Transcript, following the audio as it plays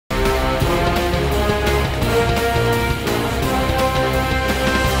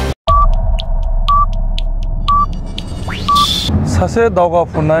सासे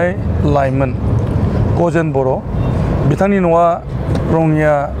दावगाफुनाय लाइमोन गजेन बर' बिथांनि न'आ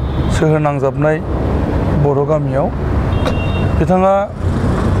रङिया सोहोर नांजाबनाय बर' गामियाव बिथाङा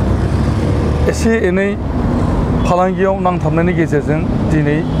एसे एनै फालांगियाव नांथाबनायनि गेजेरजों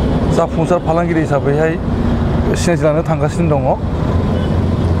दिनै जाफुंसार फालांगिरि हिसाबैहाय सिनायथि लानो थांगासिनो दङ।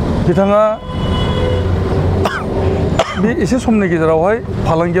 बिथाङा बे एसे समनि गेजेरावहाय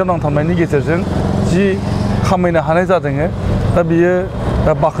फालांगियाव नांथाबनायनि गेजेरजों जि खामायनो हानाय जादों दा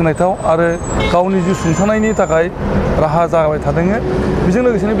बियो बाख्नायथाव आरो गावनि जिउ सुंथानायनि थाखाय राहा जाबाय थादों। बेजों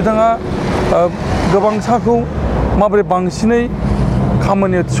लोगोसेनो बिथाङा गोबांसाखौ माबोरै बांसिनै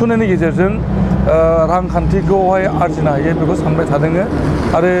खामानियाव थिसननायनि गेजेरजों रांखान्थिखौहाय आरजिनो हायो बेखौ सानबाय थादों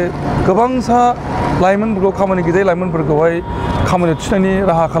आरो गोबांसा लाइमोनफोरखौ खामानि गैयै लाइमोनफोरखौहाय खामानियाव थिसननायनि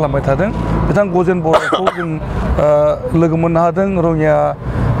राहा खालामबाय थादों। बिथां गजेन बर'खौ जों लोगो मोननो हादों रङिया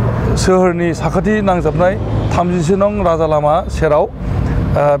सोहोरनि साखाथि नांजाबनाय 30 नं राजा लामा सेराव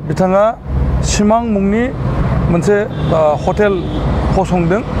बिथाङा सिमां मुंनि मोनसे हटेल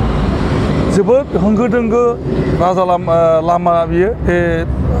फसंदों। जोबोद होंगो दोंगो राजा लामा बियो बे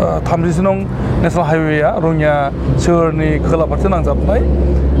 30 नं नेसनेल हाइवेआ रङिया सोहोरनि खोला फारसे नांजाबनाय।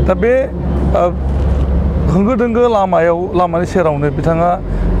 दा बे होंगो दोंगो लामानि सेरावनो बिथाङा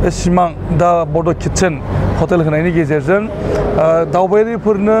सिमां दा बड' किटचेन हटेल होनायनि गेजेरजों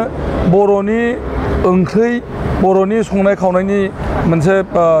दावबायारिफोरनो बर'नि ओंख्रि बर'नि संनाय खावनायनि मोनसे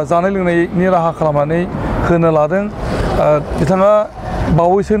जानाय लोंनायनि राहा खालामनानै होनो लादों। बिथाङा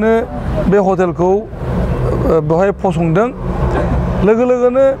बावैसोनो बे हटेलखौ बेवहाय फसंदों। लोगो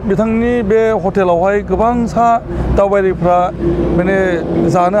लोगोनो बिथांनि बे हटेलावहाय गोबांसा दावबायारिफ्रा माने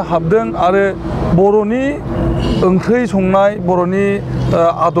जानो हाबदों आरो बर'नि ओंख्रि संनाय बर'नि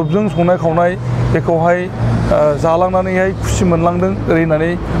आदबजों संनाय खावनाय बेखौहाय जालांनानैहाय खुसि मोनलांदों ओरै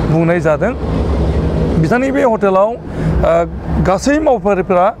होननानै बुंनाय जादों। बिथांनि बे हटेलाव गासै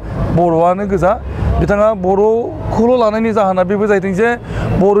मावफारिफोरा बर'आनो गोजा। बिथाङा बर'खौल' लानायनि जाहोना बेबो जाहैदों जे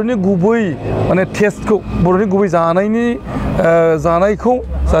बर'नि गुबै माने टेस्टखौ बर'नि गुबै जानायखौ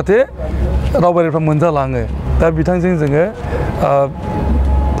जाहाथे दावबायारिफ्रा मोनजालाङो। दा बिथांजों जोङो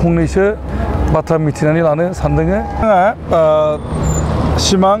फंनैसो बाथ्रा मिथिनानै लानो सानदों।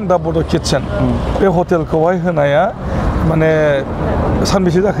 सिमां दा बड' किटचेन बे हटेलखौहाय होनाया माने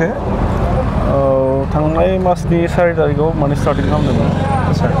सानबेसे जाखो? थांनाय मासनि 4 तारिखआव माने स्टार्टिं खालामदोंमोन।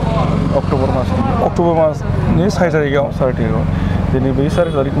 अक्ट'बर मासनि 4 तारिखआव दिनै बै 4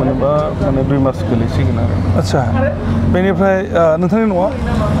 तारिख मोनोबा माने 2 मास गोलैसिगोन आरो। आदसा बेनिफ्राय नोंथांनि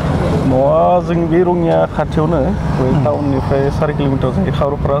न'आ जोंनि बे रङिया खाथियावनो बै टाउननिफ्राय 4 किल'मिटार जायो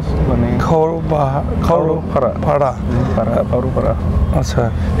खावरुपारा माने खावरुपारा। आदसा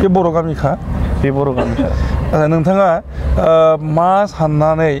बे बर' गामिखा? बे बर' गामिखा। नोंथाङा मा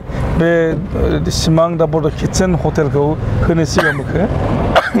साननानै बे सिमां दा बड' किटचेन हटेलखौ होनो सिगांबोखो?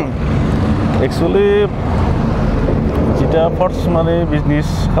 एक्सुवेलि जिथा फार्स्ट माने बिजनेस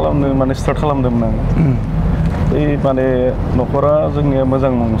खालामनो माने स्टार्ट खालामदोंमोन आं। बै माने न'खरा जोंनिया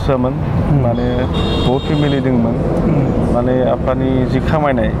मोजां नंसोआमोन माने बहुत फेमिलि दंमोन। माने आफानि जि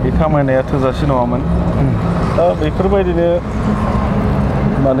खामायनाय बे खामायनाया थोजासे नङामोन। दा बेफोरबायदिनो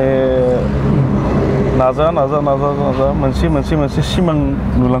माने नाजा मोनसे सिमां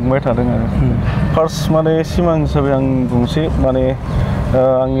नुलांबाय थादों आरो। फार्स्ट माने सिमां हिसाबै आं गंसे माने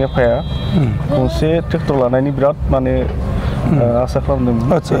आंनि आफाया गंसे ट्रेक्टर लानायनि बिराद माने आसा खालामदोंमोन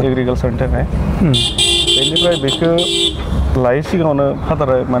एग्रिकालसारनि थाखाय। बेनिफ्राय बेखौ लायै सिगाङावनो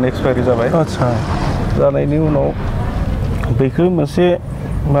फादारा माने एक्सपायारि जाबाय। जानायनि उनाव बेखौ मोनसे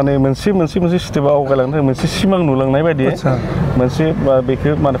स्टेपआव आवगायलांनो थाखाय मोनसे सिमां नुलांनाय बायदि मोनसे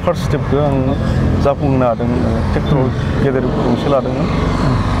बेखौ माने फार्स्ट स्टेपखौ आं जाफुंहोनो हादोंमोन। ट्रेक्टर गेदेर गंसे लादोंमोन।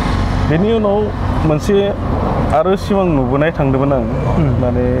 बेनि उनाव मोनसे आरो सिमां नुबोनाय थांदोंमोन आं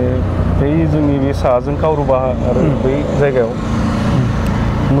माने बै जोंनि बे साहाजों कावरुबाहा आरो बै जायगायाव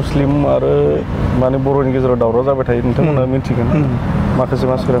मुस्लिम आरो माने बर'नि गेजेराव दावराव जाबाय थायो। नोंथांमोना मिथिगोन, माखासे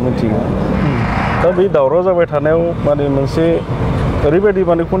मानसिफोरा मिथिगोन। दा बै दावराव जाबाय थानायाव माने मोनसे ओरैबायदि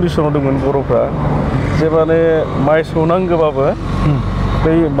माने कन्डिसनाव दंमोन बर'फ्रा जे माने माइ सौनांगौबाबो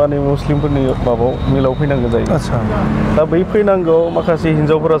बै माने मुस्लिमफोरनि माबायाव मिलाव फैनांगौ जायो। दा बै फैनांगौआव माखासे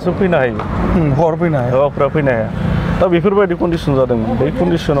हिन्जावफोरासो फैनो हायो, हौवाफोरा फैनो हाया। दा बेफोरबायदि कन्डिसन जादोंमोन। बै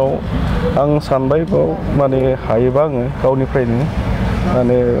कन्डिसनाव आं सानबाय माने हायोबा आङो गावनिफ्रायनो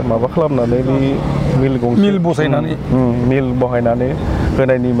माने माबा खालामनानै बे मिल बहायनानै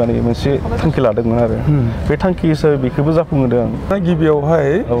होनायनि माने मोनसे थांखि लादोंमोन आरो। बे थांखि हिसाबै बेखौबो जाफुंहोदों आं। गिबियावहाय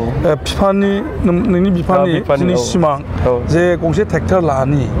नोंनि बिफानि सिमां जे गंसे ट्रेक्टर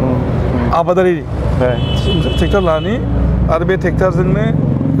लानि आबादारि ट्रेक्टर लानि आरो बे ट्रेक्टरजोंनो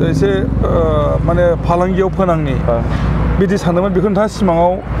एसे माने फालांगियाव फोनांनि बिदि सानदोंमोन बेखौ नोंथाङा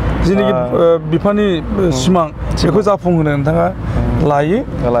सिमाङाव जेनोखि बिफानि सिमां बेखौ जाफुंहोनो नोंथाङा लायो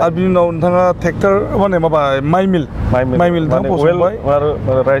आरो बिनि उनाव नोंथाङा ट्रेक्टर माने माबा माइ मिल नोंथाङा फसंबाय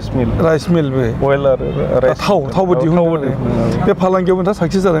राइस मिल बे थावबो दिहुनदों बे फालांगियाव नोंथाङा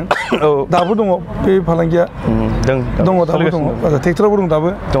साक्सेस जादों दाबो दङ बे फालांगिया दङ दाबो दङ ट्रेक्टराबो दं दाबो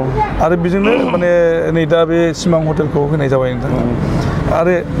आरो बेजोंनो माने नै दा बे सिमां हटेलखौ होनाय जाबाय नोंथाङा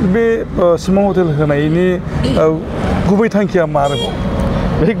आरो बे सिमां हटेल होनायनि गुबै थांखिया मा आरोबाव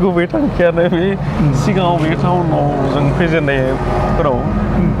बे गुबै थांखियानो बे सिगाङाव बे टाउनाव जों फैजेननायफोराव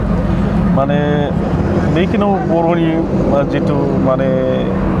माने बेखिनियाव बर'नि जिथु माने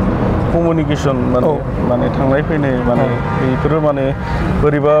कमिउनिकेसन माने थांनाय फैनाय माने बेफोरो माने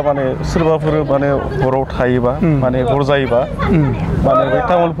बोरैबा माने सोरबाफोर माने हराव थायोबा माने हर जायोबा माने बे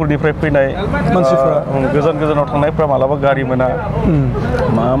तामुलपुरनिफ्राय फैनाय मानसिफ्रा गोजान गोजानाव थांनायफ्रा मालाबा गारि मोना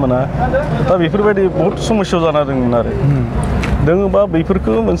मा मोना दा बेफोरबायदि बहुद समस्या जाना दंमोन आरो दोङोबा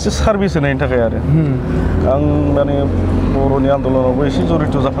बेफोरखौ मोनसे सार्भिस होनायनि थाखाय आरो आं माने बर'नि आन्दलनावबो एसे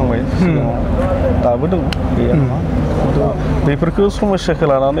जरित जाखांबाय दाबो दङ गैया नङा खिन्थु बेफोरखौ समस्याखौ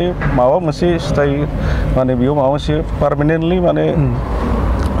लानानै माबा मोनसे स्थायी माने बेयाव माबा मोनसे पार्मानेन्टलि माने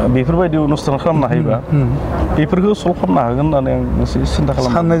बेफोरबायदि अनुस्थान खालामनो हायोबा बेफोरखौ सल्भ खालामनो हागोन होननानै आं मोनसे सिन्था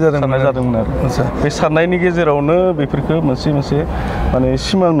खालामनाय जादोंमोन आरो बे साननायनि गेजेरावनो बेफोरखौ मोनसे माने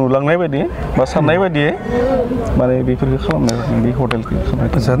सिमां नुलांनाय बायदि बा साननाय बायदियै माने बेफोरखौ खालामनाय जादों बे हटेलखौ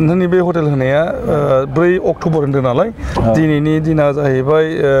आदसा नोंथांनि बे हटेल होनाया 4 अक्ट'बर होन्दों नालाय दिनैनि दिना जाहैबाय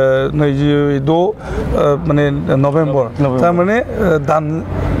 26 माने नभेम्बर थारमाने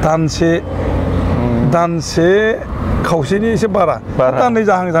दानसे खावसेनि एसे बारा दाननै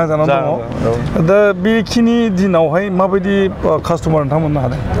जाहां जानानै दङ दा बेखिनि दिनावहाय माबायदि कास्टमार नोंथां मोननो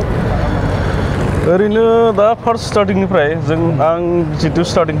हादों ओरैनो दा फार्स्ट स्टार्टिंनिफ्राय आं जितु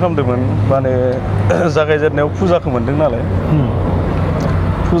स्टार्टिं खालामदोंमोन माने जागायजेननायाव फुजाखौ मोन्दों नालाय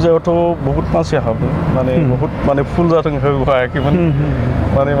फुजायावथ' बहुत मानसि हाबो माने बहुत माने फुल जाथों हायाखैमोन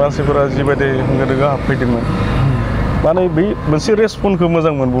माने मानसिफोरा जिबायदि होंगो दोंगो हाबफैदोंमोन माने बे मोनसे रेसपन्सखौ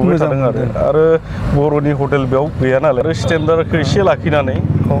मोजां मोनबोबाय थादों आरो बर'नि हटेल बेयाव गैया नालाय आरो स्टेन्डार्डखौ एसे लाखिनानै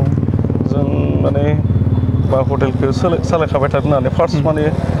जों माने हटेलखौ सालायखाबाय थादों होननानै फार्स्ट माने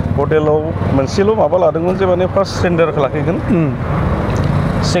हटेलाव मोनसेल' माबा लादोंमोन जे माने फार्स्ट स्टेन्डार्डखौ लाखिगोन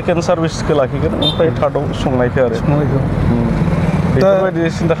सेकेन्ड सार्भिसखौ लाखिगोन ओमफ्राय थार्डआव संनायखौ आरो बेफोरबायदि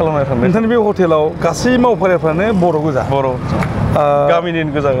सिन्था खालामनाय थांदों नोंथांनि बे हटेलाव गासै मावफारियाफ्रानो बर' गोजा गामिनि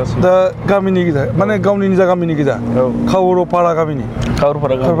गोजा गासै दा गामिनि गोजा माने गावनि निजा गामिनि गोजा खावरपारा गामिनि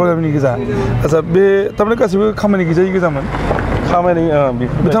गामिनि गोजा आচ্ছা बे थारमाने गासैबो खामानि गैजायै गोजामोन खामानि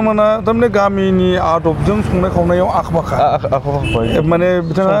बिथांमोना थारमाने गामिनि आदबजों संनाय खावनायाव आखा फाखा माने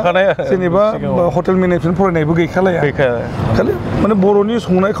बिथाङा जेनेबा हटेल मेनेजमेन्ट फरायनायबो गैखालाया खालि माने बर'नि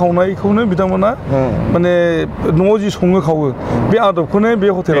संनाय खावनायखौनो बिथांमोना माने न'आव जि सङो खावो बे आदबखौनो बे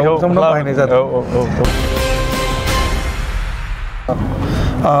हटेलाव बिथांमोना बाहायनाय जादों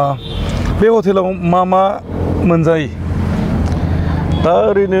बे हटेलाव मा मोनजायो दा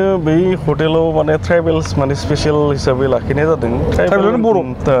ओरैनो बै हटेलाव माने ट्राइबेल्स माने स्पेशल हिसाबै लाखिनाय जादों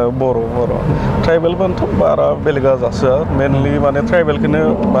बर' ट्राइबेलबानोथ' बारा बेलेगा जासोआ मेनलि माने ट्राइबेलखौनो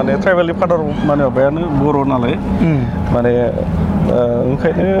माने ट्राइबेलनि फादार माने माबायानो बर' नालाय माने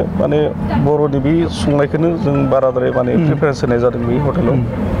ओंखायनो माने बर'नि बे संनायखौनो जों बाराद्राय माने प्रिफारेन्स होनाय जादों बे हटेलाव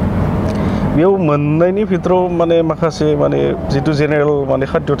बेयाव मोननायनि भितराव माने माखासे माने जितु जेनेरेल माने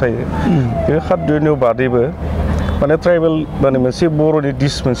खाद्य थायो बे खाद्यनि बादैबो माने ट्राइबेल माने मोनसे बर'नि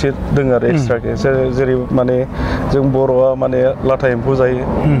डिश मोनसे दङ आरो एक्सट्राके जेरै माने जों बर'आ माने लाथा एम्फौ जायो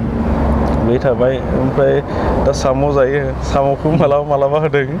बे थाबाय ओमफ्राय दा साम' जायो साम'खौ मालाबा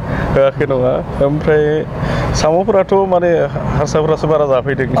होदों होआखै नङा ओमफ्राय साम'फोराथ' माने हारसाफोरासो बारा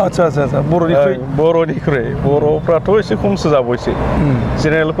जाफैदों आচ্ছা बर'निख्रुइ बर'फ्राथ' एसे खमसो जाबायसै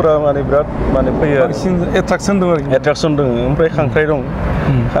जेनेरेलफोरा माने बिराद माने फैयो आरो एट्राकसन दङ ओमफ्राय खांख्राइ दं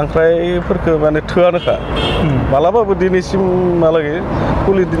खांख्राइफोरखौ माने थोआनोखा मालाबाबो दिनैसिमहालागै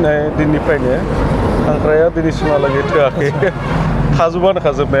दिननिफ्रायनो खांख्राइया दिनैसिमहालागै थोआखै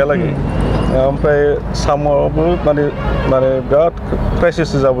खाजोबानोखा जोबनायालागै ओमफ्राय साम'आबो माने बिराद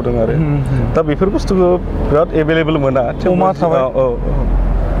क्राइसिस जाबोदों आरो दा बेफोर बुस्थुखौ बिराद एभेलेबल मोना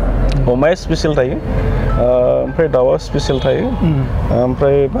अमाया स्पेसियेल थायो ओमफ्राय दाउआ स्पेसियेल थायो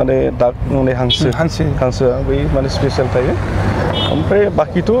ओमफ्राय माने दाग माने हांसोआ बै माने स्पेसियेल थायो ओमफ्राय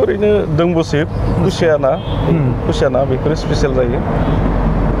बाखिथ' ओरैनो दंबोसो खुसियाना बेफोरो स्पेसियेल जायो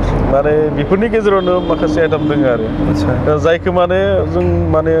माने बेफोरनि गेजेरावनो माखासे आइटेम दङ आरो जायखौ माने जों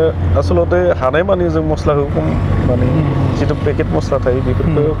माने आसलते हानाय माने जों मस्लाखौ खम माने जितु पेकेट मस्ला थायो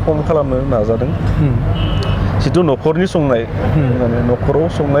बेफोरखौ खम खालामनो नाजादों जिथु न'खरनि संनाय माने न'खराव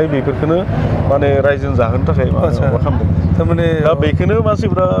संनाय बेफोरखौनो माने रायजोनि जाहोनो थाखाय माबा खालामदों थारमाने दा बेखौनो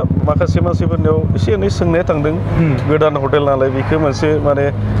मानसिफ्रा माखासे मानसिफोरनियाव एसे एनै सोंनाय थांदों गोदान हटेल नालाय बेखौ मोनसे माने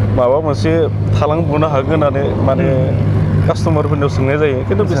माबा मोनसे थालांबावनो हागोन होननानै माने कास्टमारफोरनियाव सोंनाय जायो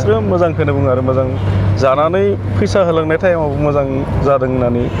खिन्थु बिसोरो मोजांखौनो बुङो आरो मोजां जानानै फैसा होलांनाय टाइमावबो मोजां जादों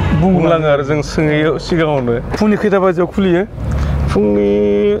होननानै बुंलाङो आरो जों सोंहैयो सिगाङावनो फुंनि खैथा बाजियाव खुलियो फुंनि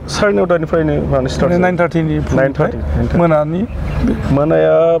 9:30निफ्रायनो माने स्टार्ट 9:30 मोनानि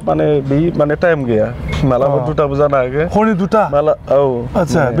मोनाया माने बे माने टाइम गैया मालाबा 2टाबो जानो हागौ हरनि 2टा माला औ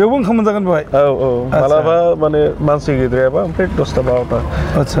आच्छा बेयावबो ओंखाम मोनजागोन बेवहाय औ मालाबा माने मानसि गैद्रायाबा ओमफ्राय 10टा 12टा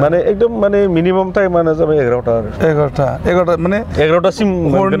माने एकदम माने मिनिमाम टाइमानो जाबाय 11टा आरो 11टा माने 11टासिम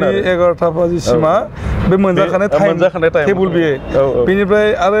हरनि 11टा बाजिसिमा बे मोनजाखानाय टाइम टेबुल बेयो बेनिफ्राय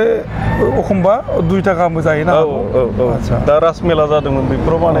आरो एखमबा 2टा गाहामबो जायोना दा राजमेला जादोंमोन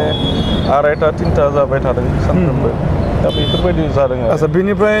बेफोराव माने 2:30 3टा जाबाय थादों सानफ्रोमबो दा बेफोरबायदि जादों आच्छा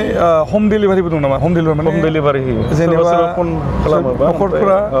बेनिफ्राय हम डेलिभारिबो दं नामा हम डेलिभारि होयो जेनेबा फन खालामोबा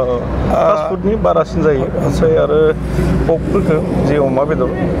न'खरफोरा फास्ट फुडनि बारासिन जायो ओमफ्राय आरो पकफोरखौ जे अमा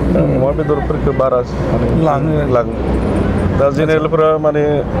बेदरफोरखौ बारा लाङो दा जेनेरेलफोरा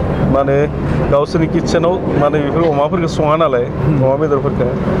माने गावसोरनि किटचेनाव माने बेफोर अमाफोरखौ सङा नालाय अमा बेदरफोरखौ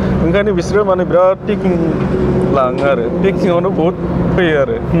ओंखायनो बिसोरो माने बिराद पेकिं लाङो आरो पेकिंआवनो बहुद फैयो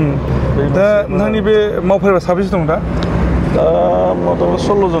आरो दा नोंथांनि बे मावफारिया साबेसे दं दा मथा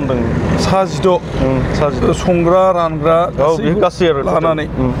 16 जन दङ सा 16 संग्रा रानग्रा गासै आरो लानानै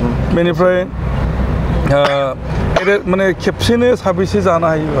बेनिफ्राय माने खेबसेनो साबेसे जानो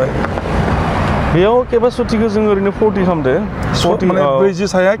हायो बेवहाय बेयाव केपासिटिखौ जों ओरैनो 40 खालामदो 40 माने 40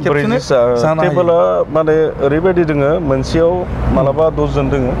 साया खेबसेनो जानो हायो टेबोला माने ओरैबायदि दोङो मोनसेयाव मालाबा 10 जन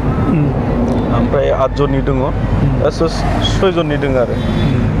दोङो ओमफ्राय 8 जननि दङ 6 जननि दङ आरो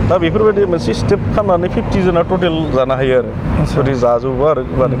दा बेफोरबायदि मोनसे स्टेप खालामनानै 50 जना टटेल जानो हायो आरो जुदि जाजोबो आरो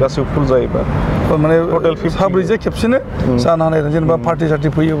माने गासैबो फुल जायोबा माने टटेल 50 खेबसेनो जानो हानाय जेनेबा पार्टि सार्टि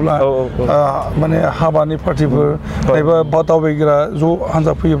फैयोब्ला माने हाबानि पार्टिफोर एबा दावबायग्रा ज'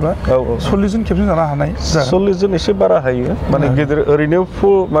 हान्जा फैयोब्ला 40 जन खेबसेनो जानो हानाय 40 जन एसे बारा हायो माने गेदेर ओरैनो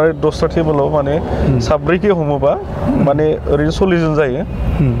माने 10टा टेबोलाव माने 7-8 हमोबा माने ओरैनो 40 जन जायो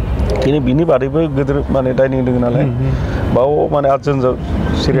खिन्थु बिनि बादैबो गिदिर माने डाइनिं दङ नालाय बाव माने 8 जन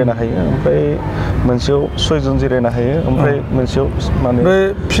जिरायनो हायो ओमफ्राय मोनसेयाव 6 जन जिरायनो हायो ओमफ्राय मोनसेयाव माने बे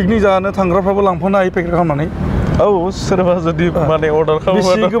पिकनिक जानो थांग्राफ्राबो लांफानो हायो पेकेट खालामनानै सोरबा जुदि माने अर्डार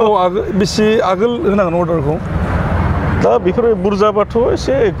खालामोबा बेसे आगोल होनांगोन अर्डारखौ दा बेफोर बुरजाबाथ'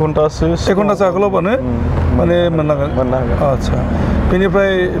 एसे 1 घन्टासो आगोलावबानो माने मोननो हागोन आच्छा बेनिफ्राय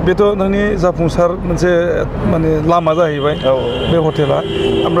बेथ' नोंनि जाफुंसार मोनसे माने लामा जाहैबाय बे हटेला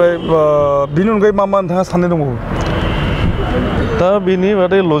ओमफ्राय बिनि अनगायै मा नोंथाङा साननाय दंबावो दा बेनि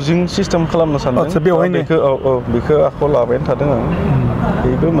बादै लजिं सिस्टेम खालामनो सानदों आच्छा बेवहायनो बेखौ आखायाव लाबाय थादों आं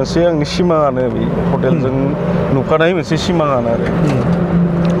बेबो मोनसे आंनि सिमाङानो बे हटेलजों नुफानाय मोनसे सिमाङानो आरो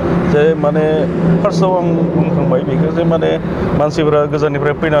जे माने फार्स्टआव आं बुंखांबाय बेखौ जे माने मानसिफोरा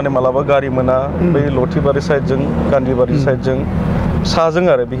गोजाननिफ्राय फैनानै मालाबा गारि मोना बै लथिबारि साइडजों गान्धीबारि साइडजों साजों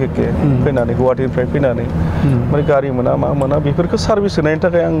आरो बिखेखके फैनानै गुवाहाटीनिफ्राय फैनानै ओमफ्राय गारि मोना मा मोना बेफोरखौ सार्भिस होनायनि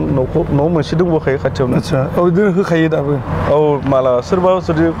थाखाय आं न' मोनसे दंबोखायो खाथियावनो बिदिनो होखायो दाबो माला सोरबा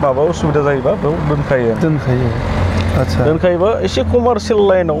जुदि माबा उसुबिदा जायोबा बेयाव दोनखायो दोनखायोबा एसे कमार्शियेल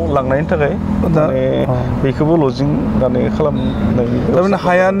लाइनाव लांनायनि थाखाय माने बेखौबो लजिं माने खालामनाय थारमाने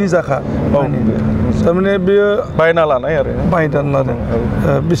हाया निजाखा थारमाने बेयो बायना लानाय आरो बायनानै लादों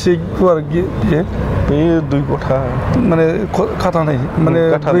बेसे गुवार बे 2 गथा माने खाथानाय माने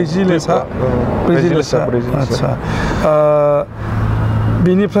 40 लेसा आच्छा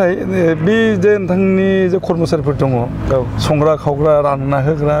बेनिफ्राय बे जे नोंथांनि जे कर्मचारिफोर दङ संग्रा खावग्रा रानना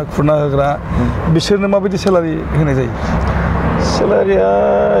होग्रा खुरना होग्रा बिसोरनो माबायदि सेलारि होनाय जायो सेलारिया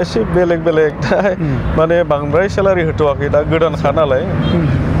एसे बेलेग माने बांद्राय सेलारि होथ'वाखै दा गोदानखा नालाय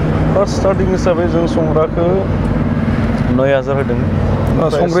फार्स्ट स्टार्टिं हिसाबै जों संग्राखौ 9,000 होदों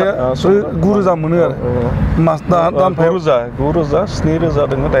संग्राया 9,000 मोनो आरो मास दानफायाव 9,000 7,000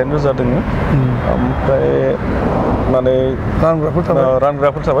 दङ 8,000 दङ ओमफ्राय माने रानग्राफोर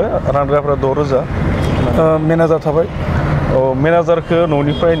थाबाय रानग्राफोरा 6,000 मेनेजार थाबाय मेनेजारखौ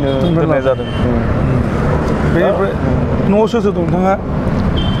न'निफ्रायनो दोननाय जादों बेनिफ्राय न'आव सोर दं नोंथाङा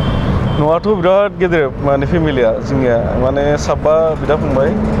न'आथ' बिराद गेदेर माने फेमिलिया जोंनिया माने 7 बिदा फंबाय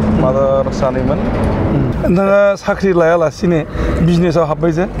मादार 2मोन नोंथाङा साख्रि लायालासिनो बिजनेसाव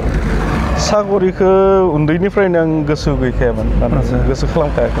हाबबाय जे साकरिखौ उन्दैनिफ्रायनो आं गोसो गैखायामोन गोसो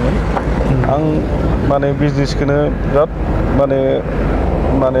खालामखायाखैमोन आं माने बिजनेसखौनो बिराद माने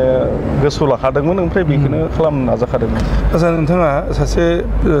माने गोसोआव लाखादोंमोन ओमफ्राय बेखौनो खालामनो नाजाखादोंमोन। आच्चा नोंथाङा सासे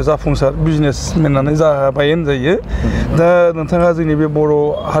जाफुंसार बिजनेसमेन होननानै जाबाय होनजायो दा नोंथाङा जोंनि बे बर'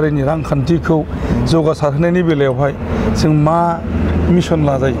 हारिनि रांखान्थिखौ जौगासारहोनायनि बेलायावहाय जों मा मिशन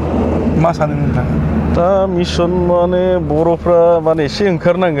लाजायो मा सानो नोंथाङा? दा मिशन माने बर'फ्रा माने एसे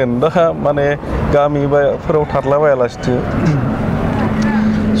ओंखारनांगोन दा माने गामिफोराव थारलाबायालासिनो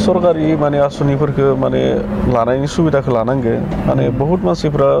सरकारि माने आसनिफोरखौ माने लानायनि सुबिदाखौ लानांगोन माने बहुत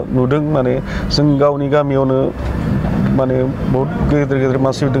मानसिफ्रा नुदों माने जों गावनि गामियावनो माने बहुत गेदेर गेदेर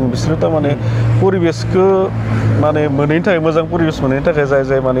मानसि दं बिसोरो थारमाने परिबेसखौ माने मोनैनि थाखाय मोजां परिबेस मोनैनि थाखाय जाय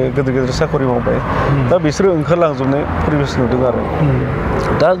जाय माने गेदेर गेदेर साखरि मावबाय दा बिसोरो ओंखारलांजोबनाय परिबेस नुदों आरो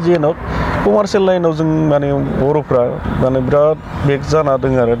दा जेन'क कमार्शियेल लाइनाव जों माने बर'फ्रा माने बिराद बेक जाना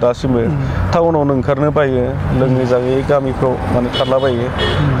दङ आरो दासिमबो टाउनावनो ओंखारनो बायो लोङै जायै गामिफ्राव माने थारलाबायो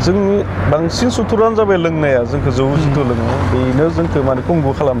जोंनि बांसिन सुथुरानो जाबाय लोंनाया जोंखौ जौ जिथु लोङो बेनो जोंखौ माने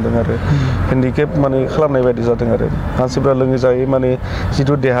खंगु खालामदों आरो हेन्डिकेप माने खालामनाय बायदि जादों आरो मानसिफ्रा लोङै जायै माने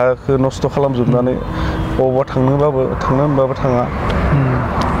जिथु देहाखौ नस्थ' खालामजोबनानै बबावबा थांनो होनबाबो थाङा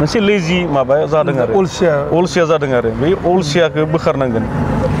मोनसे लेजि माबा जादों आरो अलसिया जादों आरो बे अलसियाखौ बोखारनांगोन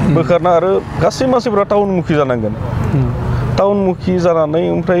बोखारना आरो गासै मानसिफ्रा टाउनमुखि जानांगोन टाउनमुखि जानानै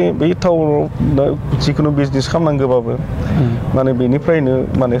ओमफ्राय बै टाउनाव जिखुनु बिजनेस खालामनांगौबाबो माने बेनिफ्रायनो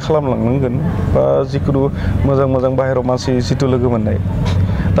माने खालामलांनांगोन बा जिखुनु मोजां मोजां बाहेरायाव मानसि जिथु लोगो मोननाय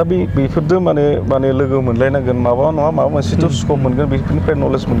दा बेफोरजों माने लोगो मोनलायनांगोन माबा नङा माबा मोनसेथ' स्कप मोनगोन बेफोरनिफ्राय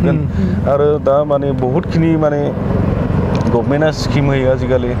नलेज मोनगोन आरो दा माने बहुतखिनि माने गभर्नमेन्टआ स्किम होयो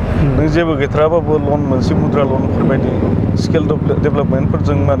आजिखालि नों जेबो गैथाराबाबो लन मोनसे मुद्रा लनफोरबायदि स्किल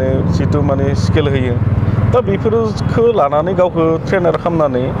डेभेलपमेन्टफोरजों माने जिथु माने स्किल होयो दा बेफोरखौ लानानै गावखौ ट्रेनार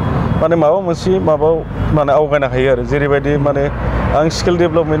खालामनानै माने माबा मोनसे माने आवगायनो हायो आरो जेरैबायदि माने आं स्किल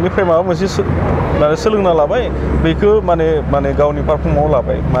डेभेलपमेन्टनिफ्राय माबा मोनसे माने सोलोंना लाबाय बेखौ माने गावनि पारफर्माव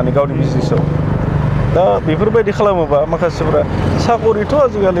लाबाय माने गावनि बिजनेसाव दा बेफोरबायदि खालामोबा माखासेफ्रा साकरिथ'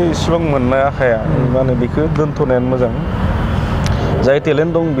 आजिखालि इसिबां मोननो हाया माने बेखौ दोनथ'नायानो मोजां जाय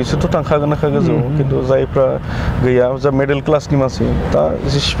टेलेन्ट दं बिसोरथ' थांखागोन गोजौ खिन्थु जायफ्रा गैया जा मिडल क्लासनि मानसि दा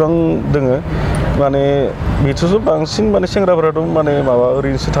जेसेबां दोङो माने बेथ'सो बांसिन माने सेंग्राफोरा दं माने माबा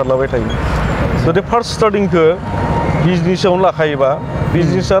ओरैनोसो थारलाबाय थायो जुदि फार्स्ट स्टार्टिंखौ बिजनेसावनो लाखायोबा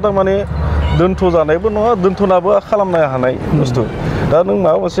बिजनेसा थारमाने दोनथ'जानायबो नङा दोनथ'नाबो खालामनो हानाय बुस्थु दा नों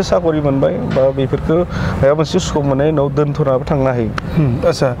माबा मोनसे साकरि मोनबाय बा बेफोरखौ माबा मोनसे स्कप मोननायनि उनाव दोनथ'नाबो थांनो हायो।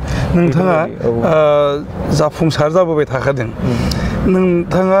 आच्चा नोंथाङा जाफुंसार जाबोबाय थाखादों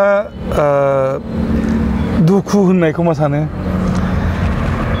नोंथाङा दुखु होननायखौ मा सानो?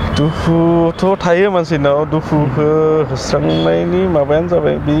 दुखुथ' थायो मानसिनाव दुखुखौ होस्रांनायनि माबायानो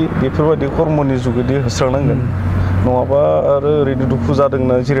जाबाय बेफोरबायदि कर्मनि जुगेदि होस्रांनांगोन नङाबा आरो ओरैनो दुखु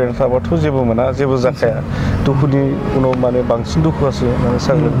जादोंना जिरायना थाबाथ' जेबो मोना जेबो जाखाया दुखुनि उनाव माने बांसिन दुखुआसो माने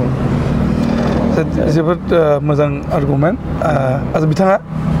साग्लोबनाय जोबोद मोजां आर्गुमेन्ट आरो बिथाङा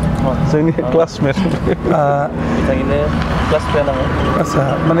जोंनि क्लासमेट बिथांनिनो क्लास फ्रेन्ड आङो आच्चा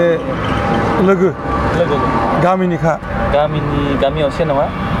माने लोगो गामिनिखा गामियावसो नङा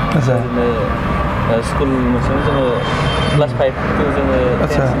आच्चा ओरैनो स्कुल मोनसेयाव जोङो क्लास 5 जोङो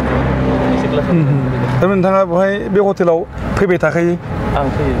मोनसे क्लासाव दा नोंथाङा बेवहाय बे हटेलाव फैबाय थाखायो? आं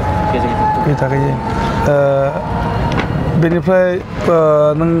गेजेर फैबाय थाखायो बेनिफ्राय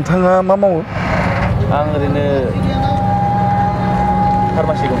नोंथाङा मा मावो? आं ओरैनो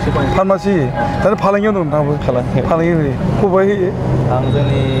फार्मासि गंसे दं। फार्मासि दा फालांगियाव दं नोंथाङाबो? फालांगि होयो बबेहाय होयो? आं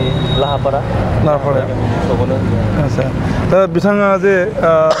जोंनि लाहापारा सगावनो। आच्चा दा बिथाङा जे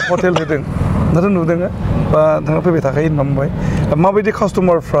हटेल होदों नोंथाङा नुदों बा नोंथाङा फैबाय थाखायो होनना बुंबाय माबायदि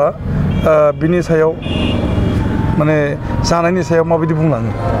कास्टमारफ्रा बिनि सायाव माने जानायनि सायाव माबायदि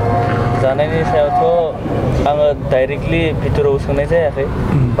बुंलाङो? जानायनि सायावथ' आङो डाइरेक्टलि भितराव सोंनाय जायाखै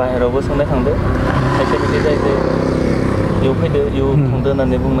बाहेरावबो सोंनाय थांदो खायसे बिदि जायो इयाव फैदो इयाव थांदो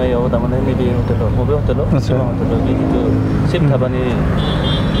होननानै बुंनायाव थारमाने नैबे हटेलाव बबे हटेलाव बे जिथु शिब धाबानि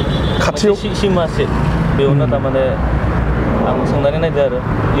खाथियाव सिमासे बेयावनो थारमाने आं सोंनानै नायदो आरो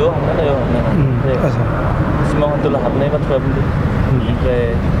इयाव हाबनाय सिमा हटेलाव हाबनाय बाथ्रा बुंदो ओमफ्राय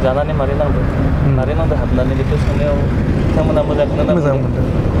जानानै मारै नांदो हाबनानै बेखौ सोंनायाव बिथांमोना मोजांखौनो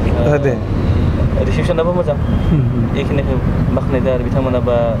मोनदों दे रिसेपसनाबो मोजां बेखिनिखौ बाख्नायदों आरो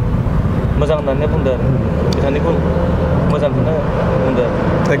बिथांमोनाबा मोजां होननानै बुंदों आरो बिथांनिखौ मोजांखौनो बुंदों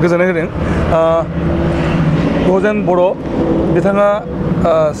आरो गोजोननाय होदों गजेन बर' बिथाङा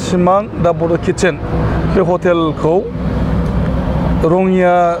सिमां दा बड' किटचेन बे हटेलखौ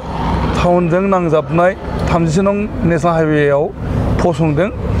रङिया टाउनजों नांजाबनाय 30 नं नेसनेल हाइवेआव फसंदों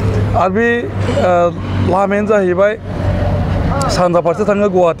आरो बे लामायानो जाहैबाय सानजा फारसे थाङो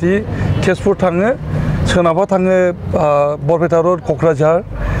गुवाहाटि तेजपुर थाङो सोनाबहा थाङो बरपेटा रड क'क्राझार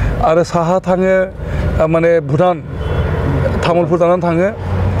आरो साहा थाङो माने भुटान तामुलपुर जानानै थाङो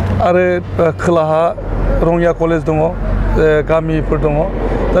आरो खोलाहा रङिया कलेज दङ गामिफोर दङ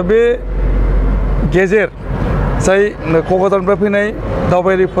दा बे गेजेर जाय क'क्राझारनिफ्राय फैनाय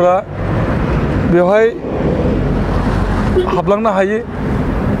दावबायारिफोरा बेवहाय हाबलांनो हायो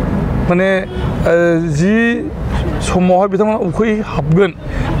माने जि समावहाय बिथांमोना उखै हाबगोन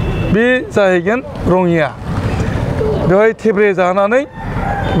बे जाहैगोन रङिया बेवहाय थेब्रे जानानै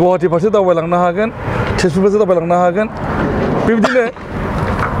गुवाहाटि फारसे दावबायलांनो हागोन तेजपुर फारसे दावबायलांनो हागोन बेबायदिनो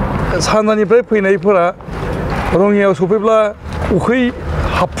सानजानिफ्राय फैनायफोरा रङियायाव सफैब्ला उखै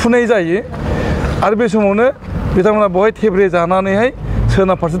हाबफुनाय जायो आरो बे समावनो बिथांमोना बेवहाय थेब्रे जानानैहाय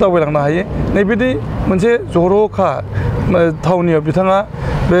सोनाब फारसे दावबायलांनो हायो नैबिदि मोनसे जर'खा थावनियाव बिथाङा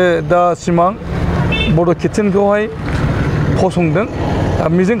बे दा सिमां बड' किटचेनखौहाय फसंदों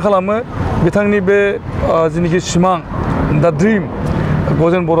मिजिं खालामो बिथांनि बे जिनिखि सिमां दा ड्रिम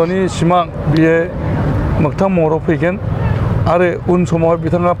गजेन बर'नि सिमां बियो मोगथां महराव फैगोन आरो उन समाव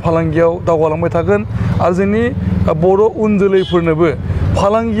बिथाङा फालांगियाव दावगालांबाय थागोन आरो जोंनि बर' उन जोलैफोरनोबो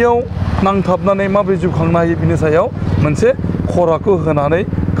फालांगियाव नांथाबनानै माबोरै जिउ खांनो हायो बिनि सायाव मोनसे खराखौ होनानै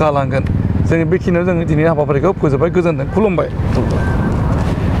गालांगोन जों बेखिनियाव जों दिनैनि हाबाफारिखौ फोजोबबाय गोजोनदों खुलुमबाय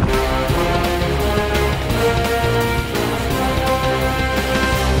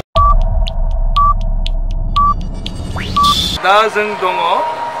दा जों दङ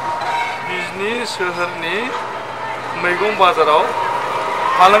बिजनि सोहोरनि मैगं बाजाराव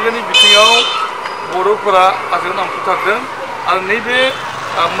फालांगिनि बिथिङाव बर'फोरा आगान नांफुथारदों आरो नैबे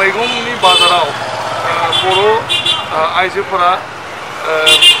मैगंनि बाजाराव बर' आइजोफोरा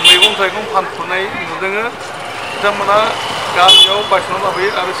मैगं थाइगं फानफुनाय नुदों बिथांमोना गामियाव बायस'ना लाबोयो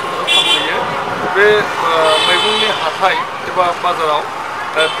आरो सोहोराव फानफैयो बे मैगंनि हाथाय एबा बाजाराव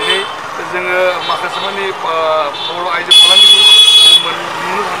दिनै जोङो माखासे मानि बर' आइजो फालांगिरि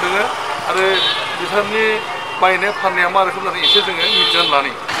नुनो थांदों आरो बिथांनि बायनाय फाननाया मा रोखोम जादों एसे जोङो मिथिनानै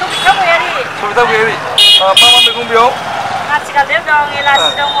लानि सबिता गयारि मा मैगं बेयाव माथिगालदेब दं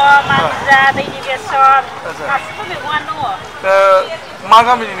एलासि दङ मानजा दैनि बेसर गासिबो मैगङानो दङ मा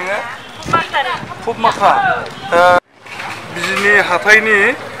गामिनि नोङो फुबमाख्रा बिजनि हाथायनि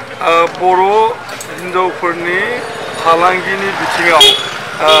बर' हिन्जावफोरनि फालांगिनि बिथिङाव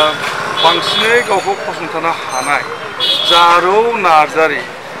बांसिनै गावखौ फसंथानो हानाय जारौ नार्जारि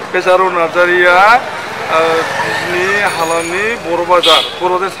बे जारौ नार्जारिया बिजनि हालामनि बर' बाजार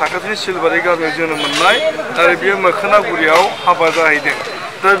बर'नि साखाथिनि सिलबारि गामियाव जोनोम मोननाय आरो बियो मोखोनागुरियाव हाबा जाहैदों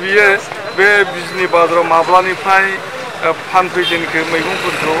दा बियो बे बिजनि बाजाराव माब्लानिफ्राय फानफैजेनखो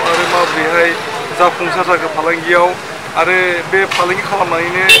मैगंफोरखौ आरो माबोरैहाय जाफुंसार जाखो फालांगियाव आरो बे फालांगि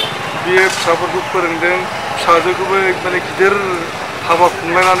खालामनानैनो बियो फिसाफोरखौ फोरोंदों फिसाजोखौबो माने गिदिर हाबा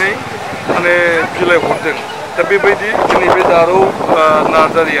खुंलायनानै माने बिलाइ हरदों दा बेबायदि जोंनि बे जारौ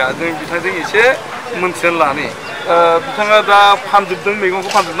नार्जारिया जों बिथांजों एसे मोनथिनानै लानि बिथाङा दा फानजोबदों मैगंखौ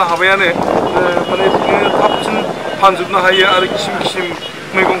फानजोबनो हाबायानो माने बिदिनो थाबसिन फानजोबनो हायो आरो किसिम किसिम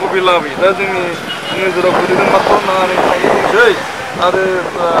मैगंखौ बे लाबोयो दा जोंनि नोजोराव गोलैदों माथ्र' नाङानै थायनोसै आरो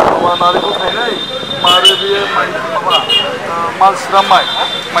माबा नारेंखल थायनै आरो बेयो माबा मालसिरा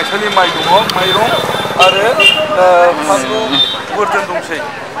माइसालि माइ दङ माइरं आरो फानलु बोरदोन दंसै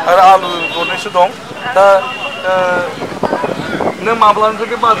आरो आलु दरनैसो दं दा नों माब्लानिफ्राय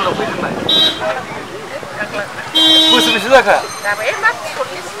बे बाजाराव फैजेननाय बोसोरबेसे जाखो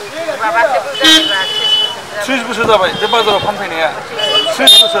 30 बोसोर जाबाय बे बाजाराव फानफैनाया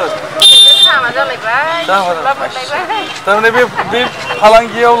 30 बोसोर थारमाने बे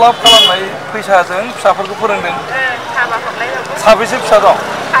फालांगियाव लाब खालामनाय फैसाजों फिसाफोरखौ फोरोंदों साबेसे फिसा दं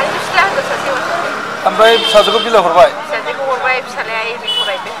ओमफ्राय फिसाजोखौ बिलाइ हरबाय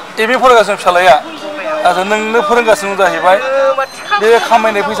एम ए फरायगासिनो फिसालाया आरो नोंनो फोरोंगासिनो जाहैबाय बे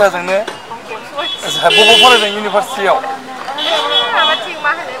खामायनाय फैसाजोंनो बबाव फरायदों इउनिभारसिटियाव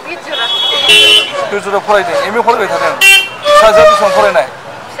बिजराव फरायदों एम ए फरायबाय थादों फिसाजोआ बेसेबां फरायनाय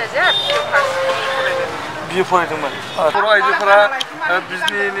बिए फरायदोंमोन बर' आइजोफोरा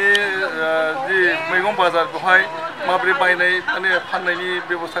बिजनिनि जि मैगं बाजार बेवहाय माबोरै बायनाय माने फाननायनि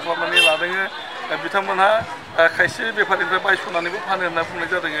बेब'स्था खालामनानै लादों बिथांमोनहा खायसे बेफारिनिफ्राय बायस'नानैबो फानो होनना बुंनाय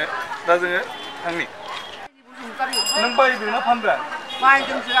जादों दा जोङो थांनि नों बायदों ना फानदों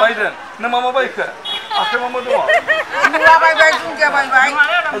बायदों नों मा बायखो आखाइ मा दङ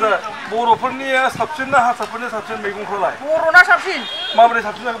बर'फोरनिया साबसिन ना हारसाफोरनि साबसिन मैगंफ्रालाय बर'ना साबसिन माबोरै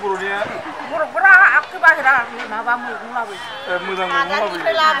साबसिन जाखो बर'निया बर'फोरा आखो बाहेरा माबा मैगं लाबोयो मोजां मैगं लाबोयो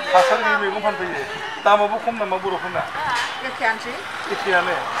हासार गैयि मैगं फानफैयो दामाबो खम नामा बर'फोरना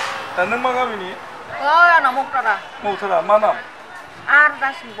एखेयानो दा नों मा गामिनि आंना मौतारा मा नाम आरो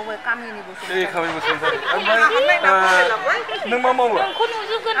दासिमबो गामिनि बसुमतारी ए खामानि बसुमतारी ओमफ्राय नों मा मावो नोंखौ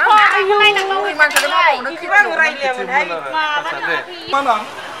नुजोबगोन आयौ नायनांगौ मानसिया मावनो खिबां रायलायामोनहाय आच्छा दे मा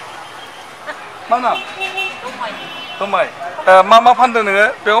नाम दमाय मा फानदों नोङो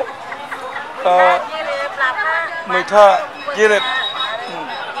बेयाव मैथा गेरेब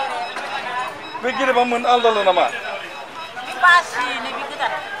बे गेरेबा मोन आलदा आलदा नामा बासि नैबे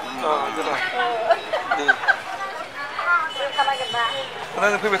गोदान गोदान दे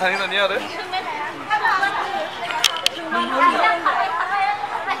फैबाय थानि दानिया आरो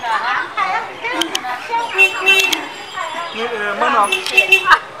मा नाम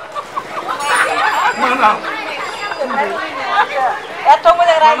मा नाम एथ'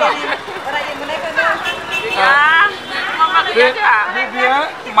 मोजां रायलायमोननायखौनो बेयो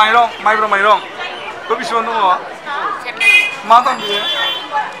माइब्रा माइरं बे बेसेबां दङ मा दाम बेयो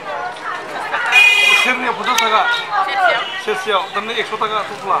सेरनैयाव 50 थाखा सेरसेयाव थारमाने 100 थाखा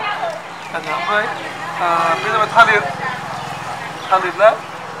थफ्ला आच्छा ओमफ्राय बे जाबाय थालिर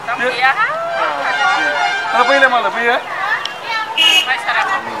ना बैलाय मालाय बैयो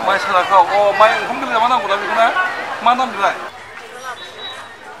माइ साराखाव माइ ओंखाम गोरलै जाबा नांगौ दा बेखौ ना मा नाम बेलाय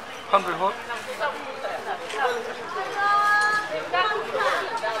फानब्रै हर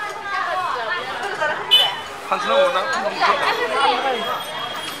फानसनांगौ ना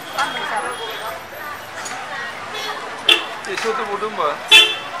एसे होबावदो होमबा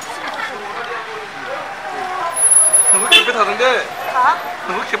नोंखौ खेबबाय थादों दे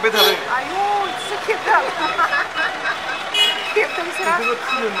नोंखौ खेबबाय थादों आयौ एसे खेबदों खेबदोंसो नोंखौ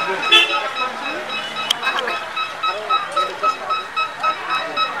थिनो नुदों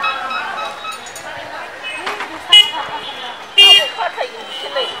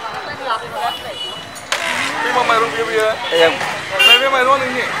मा माइरं बेयो बे माइरंआ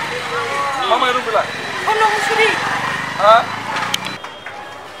नोंनि मा माइरं बेलाय मुसुरि हा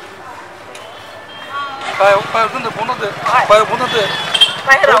बायाव दोनदो फन दोनदो बायाव फन दोनदो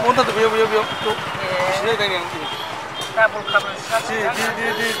बायाव फन दोनदो बेयाव सिनाय दाय आं डाबल खालामो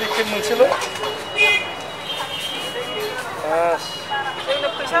दि खेब मोनसेल' जोंनो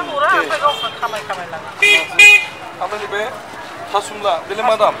फैसा हरा ओमफ्राय गावसोर खामाय लाङो ओमफ्राय बे थासुमला बेलाय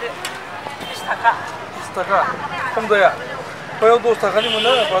मा दाम 20 थाखा 20 थाखा खम जाया बैयाव 10 थाखानि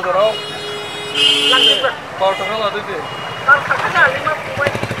मोनो बाजाराव लांजोबगोन 12 थाखा लादो दे 12 थाखा जाले मा फंबाय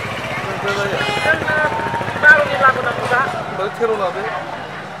जायो जोंनो 12नि लाबोनांगौ दा ओमफ्राय 13 लादो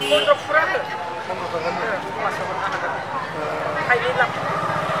 15 फुरानो 15 थाखानि थाइनै लाब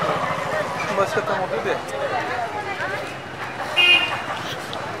होमबा सेरथाम हरदो दे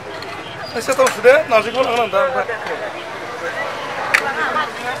सेरथाम सुदो नारजिखौ लांनानै दा ओमफ्राय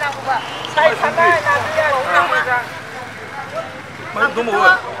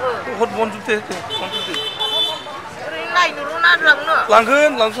बनजुबदे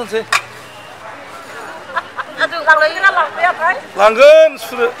लांगोन सानसे लांगोन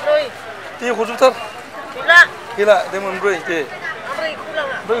सुनो दे हरजोबथार गैला दे मोनब्रै दे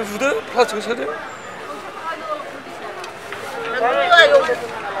ओमफ्राय जुदो प्लास्टिकखौ सोदो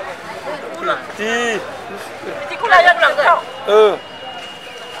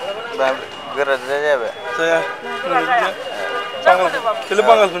गोरा जाया बेलाय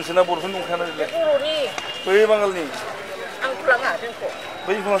बांगालफोरसो ना बर'फोरनि नंखायाना बेलाय बै बांगालनि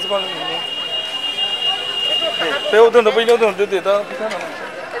बै मासो बांगालनि बेयाव दोनदो बैनियाव दोनदो दे दा फैसा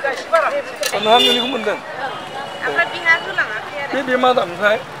नोंहा नोंनिखौ मोनदों बे मा दाम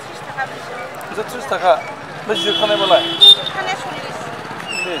ओमफ्राय 30 थाखा बे जिर खानायबालाय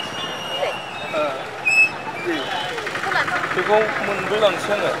बेखौ मोनब्रै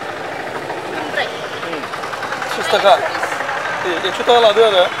लांसै आङो 30 थाखा दे 100 थाखा लादो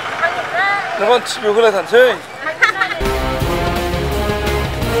आरो नोंबा टिभियाव होलायथारसै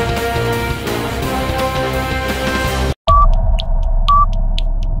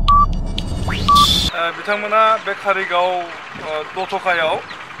बिथांमोना बे कारिगाव दथ'खायाव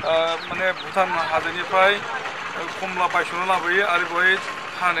माने भुटान हाजोनिफ्राय कमला बायस'ना लाबोयो आरो बेवहाय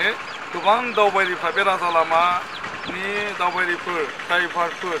फानो गोबां दावबायारिफ्रा बे राजा लामानि दावबायारिफोर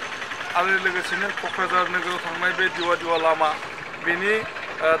ड्राइभारफोर आरो लोगोसेनो क'क्राझार नोगोराव थांनाय बे दिवा लामा बेनि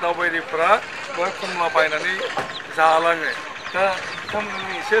दावबायारिफ्रा बेवहाय कमला बायनानै जालाङो दा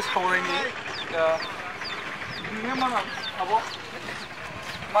बिथांमोननि एसे सावरायनि नोंनि मा नाम आब'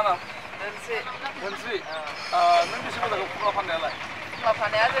 मा नाम मोनस्रि नों बेसे मोजां कमला फाननायालाय कमला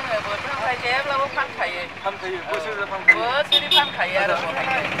फाननाया जोङो बोथोरनिफ्राय गैयाब्लाबो फानखायो बोसोरै फानखायो आरो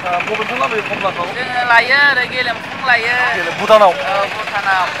बबेनिफ्राय लाबोयो कमलाखौ जोङो लायो ओरै गेलेमफुं लायो भुटानाव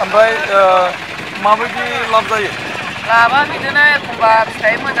भुटानाव ओमफ्राय माबायदि लाब जायो लाबा बिदिनो एखमबा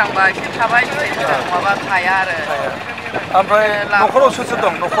फिथाइ मोजांबा एसे थाबाय फिथाइ मोजां नङाबा थाया आरो ओमफ्राय न'खराव सोर सोर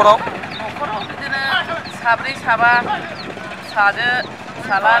दं न'खराव बिदिनो साब्रै साबा फिसाजो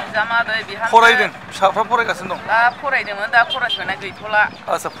फिसाला बिजामादै बिहामजो फरायदों फिसाफ्रा फरायगासिनो दं दा फरायदोंमोन दा फरायथ'नाय गैथ'ला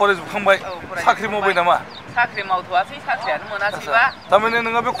आदसा फरायजोबखांबाय साख्रि मावबाय नामा साख्रि मावथ'वासै साख्रियानो मोनासैबा थारमाने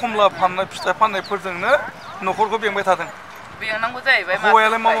नोङो बे खमला फाननाय फिथाइ फाननायफोरजोंनो न'खरखौ बेंबाय थादों बेंनांगौ जाहैबाय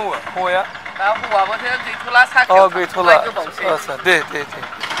हौवायालाय मा मावो हौवाया दा हौवाबोथ' गैथ'ला साख्रियाव गैथ'ला गोबावसै आदसा दे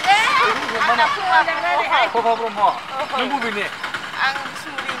प्रभा ब्रह्म नों बबेनि आं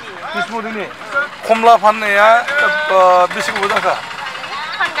बिसमुरिनि बिसमुरिनि खमला फाननाया बेसे गोबाव जाखा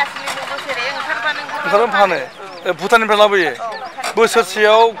फानगासिनो बोसोरे ओंखारबानो फानो भुटाननिफ्राय लाबोयो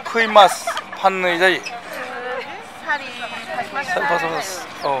बोसोरसेयाव खै मास फाननाय जायो सारि पास मास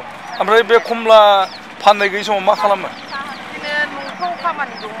औ ओमफ्राय बे खमला फाननाय गैयि समाव मा खालामो बिदिनो न'फ्राव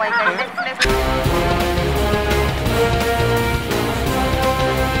खामानि दं माइ गायनाय फुनाय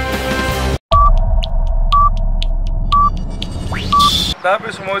दा बे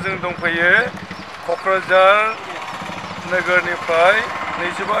समाव जों दंफैयो क'क्राझार नोगोरनिफ्राय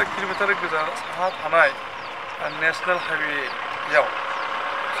 25 किल'मिटार गोजान साहा थानाय नेशनेल हाइवेयाव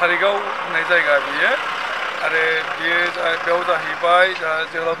कारिगाव होननाय जायगा बियो आरो बेयाव जाहैबाय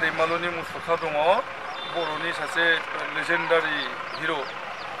जोहोलाव दैमालुनि मुसुखा दङ बर'नि सासे लेजेन्डारि हिर'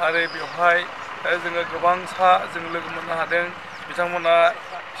 आरो बेवहाय जोङो गोबां जों लोगो मोननो हादों बिथांमोना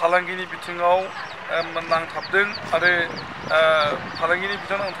फालांगिनि बिथिङाव नांथाबदों आरो फालांगिनि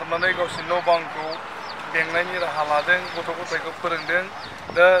बिथिङाव नांथाबनानै गावसिनि न' बांखौ बेंनायनि राहा लादों गथ' गथायखौ फोरोंदों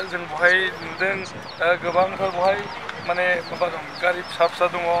दा जों बेवहाय नुदों गोबांथार बेवहाय माने माबा दं गारि फिसा फिसा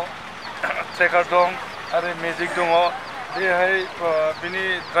दङ ट्रेकार दं आरो मेजिक दङ बेहाय बिनि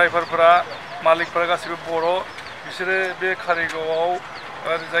ड्राइभारफोरा मालिकफोरा गासैबो बर' बिसोरो बे कारिगावआव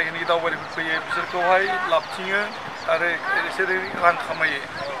जायगानि दावबायारिफोर फैयो बिसोरखौहाय लाबथिङो आरो एसे रां खामायो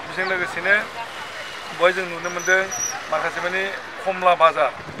बेजों लोगोसेनो बेवहाय जों नुनो मोन्दों माखासे माने खमला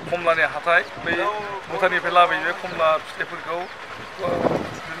बाजार खमलानि हाथाय बै भुटाननिफ्राय लाबोयो बे खमला फिथाइफोरखौ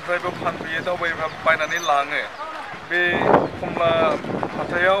बिनिफ्रायबो फानफैयो दावबायारिफ्रा बायनानै लाङो बे खमला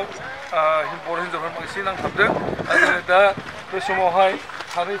हाथायाव बर' हिन्जावफ्रा बांसिन नांथाबदों आरो दा बे समावहाय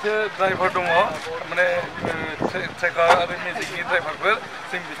सानैसो ड्राइभार दङ माने ट्रेकार आरो मेजिकनि ड्राइभारफोर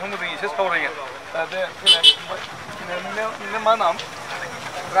जों बिथांमोनजों एसे सावरायगोन दे नोंना मा नाम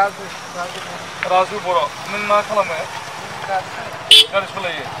राजु बर' नों मा खालामो गारि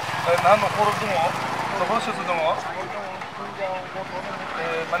सालायो नोंहा न'खराव दङ न'खराव सोर सोर दङ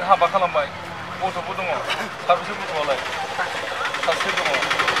माने हाबा खालामबाय गथ'बो दङ साबेसे गथ'आलाय सासे दङ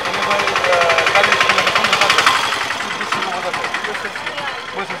बेनिफ्राय गारि सालायनाय बेसे गोबाव जाखो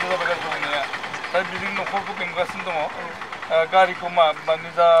बोसोरसे जाबाय गारि सालायनाया दा बिजों न'खरखौ बेंगासिनो दङ गारिखौ मा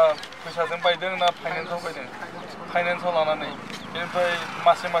निजा फैसाजों बायदों ना फाइनेन्सआव बायदों फाइनेन्सआव लानानै बेनिफ्राय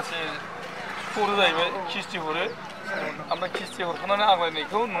मासे हरो जाहैबाय किस्ति हरो ओमफ्राय किस्ति हरखानानै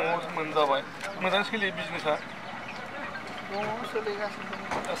आग्लायनायखौ न'आव मोनजाबाय मोजां सोलियो बिजनेसा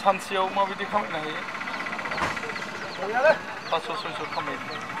सानसेयाव माबायदि खामायनो हायो 500-600 खामायो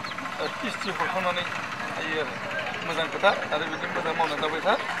किस्ति हरखानानै हायो आरो मोजां खोथा आरो बिदिनो मोजां मावनानै जाबाय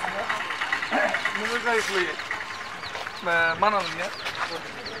था नोङो गारि सालायो मा नाम नोंनिया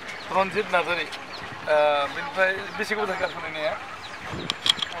रन्जित नार्जारि बेनिफ्राय बेसे गोबाव जाखो गारि सालायनाया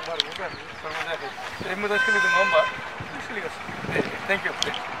जायाखै मोजां सोलिदों नङा होमबा सोलिगासिनो दे थेंक इउ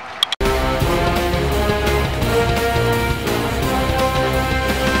दे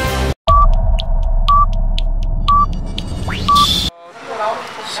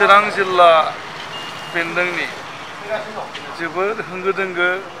चिरां जिल्ला बेन्दोंनि जोबोद होंगो दोंगो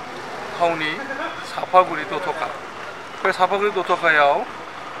थावनि सापागुरि दथ'खा बे सापागुरि दथ'खायाव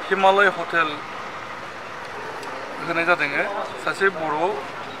हिमालय हटेल होनाय जादों सासे बर'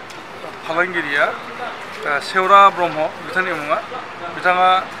 फालांगिरिया सेवरा ब्रह्म बिथांनि मुङा बिथाङा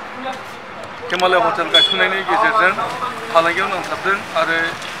हिमालय हटेल गायसननायनि गेजेरजों फालांगियाव नांथाबदों आरो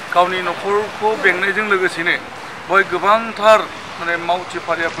गावनि न'खरखौ बेंनायजों लोगोसेनो बेवहाय गोबांथार माने मावथि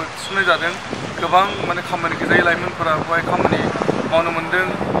फारियाफोर थिसननाय जादों गोबां माने खामानि गैजायै लाइमोनफोरा बेवहाय खामानि मावनो मोन्दों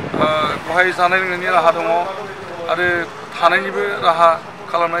बेवहाय जानाय लोंनायनि राहा दङ आरो थानायनिबो राहा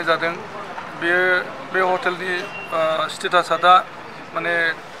खालामनाय जादों बे हटेलनि स्टेटासा दा माने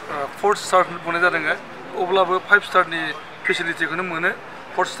 4 स्टार बुंनाय जादों अब्लाबो 5 स्टारनि फेसिलिटिखौनो मोनो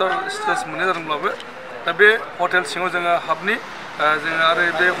 4 स्टार स्टेटास मोननाय जादोंब्लाबो दा बे हटेल सिङाव जोङो हाबनि जोङो आरो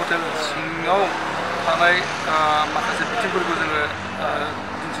बे हटेल सिङाव थानाय माखासे बिथिंफोरखौ जोङो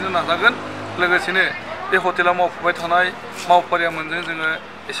दिन्थिनो नाजागोन लोगोसेनो बे हटेलाव मावफुबाय थानाय मावफारियामोनजों जोङो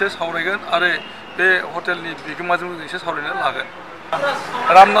एसे सावरायगोन आरो बे हटेलनि बिगोमाजों एसे सावरायनो लागोन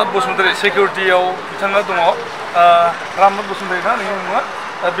रामनाथ बसुमतारी सिकिउरिटियाव बिथाङा दङ रामनाथ बसुमतारी ना नोंनि मुङा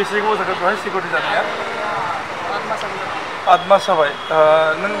बेसे गोबाव जाखो बेवहाय सिकिउरिटि जानाया 8 मास जाबाय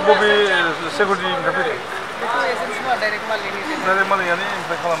नों बबे सिकिउरिटिनिफ्राय फैदों डाइरेक्ट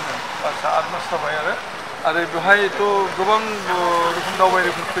मालिकनिफ्राय खालामदों आदसा 8 मास जाबाय आरो बेवहायथ' गोबां रोखोम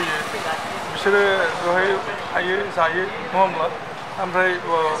दावबायारिफोर फैयो बिसोरो बेवहाय थायो जायो नङा होमब्ला ओमफ्राय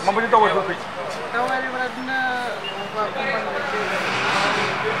माबायदि दावबायारिफोर फैयो दावबायारिफोरा बिदिनो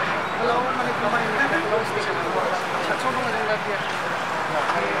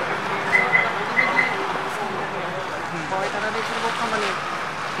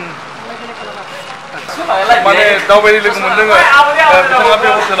माने दावबायारि लोगो मोनदों बिथाङा बे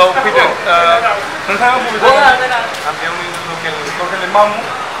हटेलाव फैदों नोंथाङा बबे लकेलनि मा मुं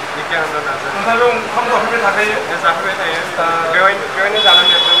नोंथाङा बेयाव ओंखाम जाफैबाय थाखायो बेवहायनो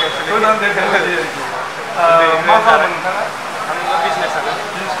जानानै मा खालामो नोंथाङा बिजनेस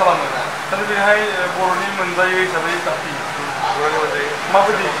खालामो दा बेहाय बर'नि मोनजायो हिसाबै जाफैयो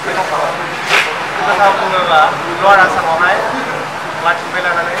माबायदि गोथाव खालामो खोथा बुङोब्ला लवार आसामावहाय गुवाहाटिनिफ्राय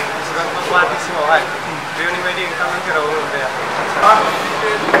लानानै बेसेबां गुवाहाटिसिमावहाय बेनि बायदि ओंखाम जेरावबो मोनजाया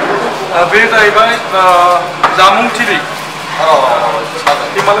बे जाहैबाय जामुं थिलि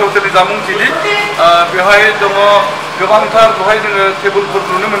हिमालय हटेलनि जामुं थिलि बेवहाय दङ गोबांथार बेवहाय जोङो टेबोलफोर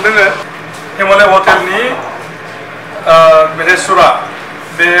नुनो मोन्दों हिमालय हटेलनि रेस्तुरां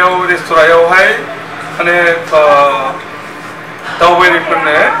बेयाव रेस्तुरांआवहाय माने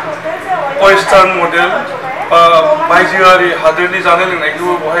दावबायारिफोरनो वेस्टार्न मडेल बायजोआरि हादोरनि जानाय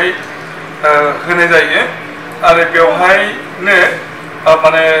लोंनायखौबो बेवहाय होनाय जायो आरो बेवहायनो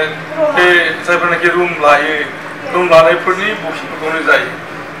माने बे जायफोरनाखि रुम लानायफोरनि बुकिंफोरखौनो जायो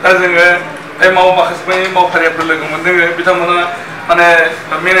दा जोङो बे माखासे मावफारियाफोर लोगो मोन्दों बिथांमोना माने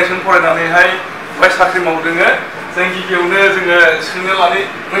मेनेजमेन्ट फरायनानैहाय बेवहाय साख्रि मावदों जों गिबियावनो जोङो सोंनो लानि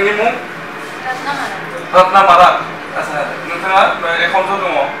नोंनि मुं रत्नामारा आदसा नोंथाङा एकाउन्टआव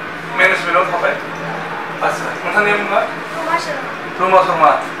दङ मेनेजमेन्टआव थाबाय आदसा नोंथांनि मुङा रुमा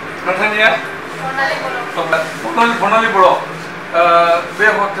शर्मा नोंथांनिया बर्नालि बर' बे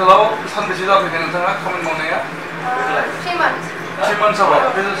हटेलाव सानबेसे जाफैदों नोंथाङा खामानि मावनाया 3 months जाबाय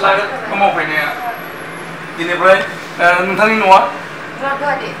बे मावफैनाया बेनिफ्राय नोंथांनि न'आ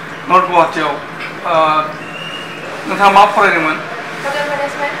नर्थ गुवाहाटियाव नोंथाङा मा फरायदोंमोन हटेल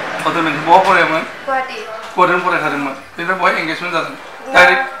मेनेजमेन्ट बहा फरायोमोन गुवाहाटियावनो फरायखादोंमोन बेनिफ्राय बहाय एंगेजमेन्ट जादों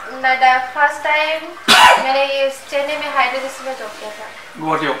डाइरेक्ट फर्स्ट टाइम मैंने ये चेन्नई में हाइड्रोलिसिस में जॉब किया था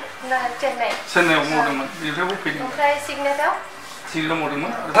गुवाहाटियाव चेन्नईआव मावदोंमोन बेनिफ्राय बहा फैदों ओमफ्राय सिगनेटआव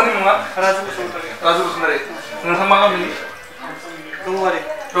मावदोंमोन नोंथांनि मुङा राजु बसुमतारी नोंथाङा मा गामिनि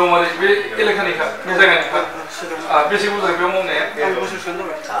रौमारि बे एलेखानिखा बे जायगानिखा बेसे गोबाव जाबाय बेयाव मावनाया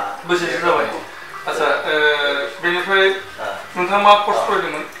बोसोरसे जाबाय आदसा बेनिफ्राय नोंथाङा मा कर्स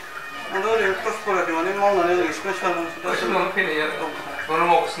फरायदोंमोन आंथ' ओरैनो कर्स फरायाखै माने मावनानै आं एक्सपिरियेन्स फैनाय बेयावनो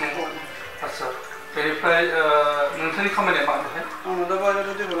मावगासिनो दङ आदसा बेनिफ्राय नोंथांनि खामानिया मा बेहाय आं दा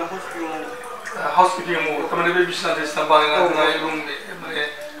बाजाराव जेबो हस्पिटालाव हाउसकिपिं मावो थारमाने बे बिसिना टिसिना बानायना होनाय रुम माने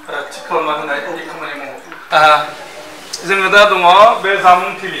थिक खालामना होनाय बे खामानि मावो जोङो दा दङ बे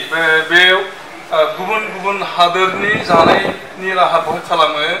जामुं थिलि बेयाव गुबुन गुबुन हादोरनि जानायनि राहा बहाय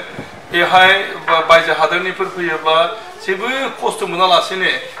खालामो बेहाय बायजो हादोरनिफोर फैयोब्ला जेबो खस्थ'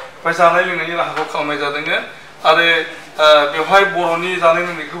 मोनालासेनो बे जानाय लोंनायनि राहाखौ खालामनाय जादों आरो बेवहाय बर'नि जानाय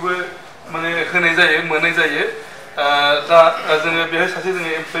लोंनायखौबो माने होनाय जायो मोननाय जायो दा जोङो बेहाय सासे जोङो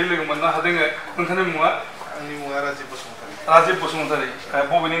एमप्लयि लोगो मोननो हादों नोंथांनि मुङा आंनि मुङा राजिब बसुमतारी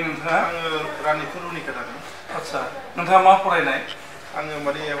बबेनि नोंथाङा आङो रानिपुर रुनिकाटानि आदसा नोंथाङा मा फरायनाय आङो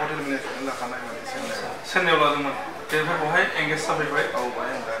माने हटेल मेनेजमेन्ट लाखानाय माने चेन्नाईआव लादोंमोन बेनिफ्राय बहाय एंगेज जाफैबाय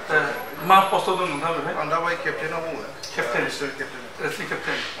बाहाय मा पस्टआव दं नोंथाङा बेहाय आं दा बाय केप्टेनाव बुङो केप्टेन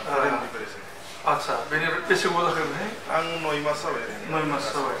आदसा बेनिफ्राय बेसे गोबाव जाखो बेहाय आं 9 मास जाबाय 9 मास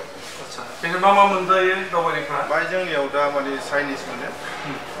जाबाय आदसा बेनिफ्राय मा मोनजायो दावबायारिफ्रा बाय जोंनियाव दा माने चाइनिस मोनो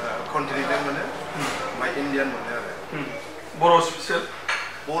कन्टिनेन्टेल मोनो ओमफ्राय इन्डियान मोनो आरो बर' स्पेसियेल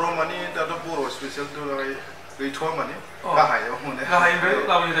बर' माने दाथ' बर' स्पेसियेल गैथ'वा माने गाहायाव मोनो गाहायनिफ्राय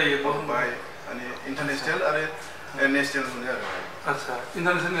लाबोनाय जायो ओमफ्राय माने इन्टारनेसनेल आरो नेसनेल मोनो आरो आदसा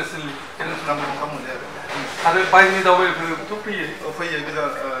इन्टारनेसनेल नेसनेलनि मोनो आरो बायहेरनि दावबायारिफोरथ' फैयो गोजान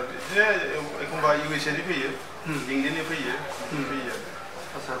बिदिनो एखमबा USA नि फैयो इंलेन्डनि फैयो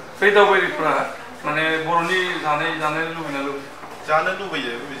आदसा बे दावबायारिफ्रा माने बर'नि जानो लुबैयो जानो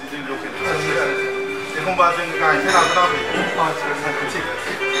लुबैयो बिदिनो लकेल एखमबा जों गाहायनिफ्राय लाबोना होयो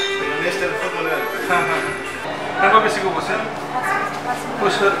नेसनेल फुड मोनो आरो नोंबा बेसे गोबावसो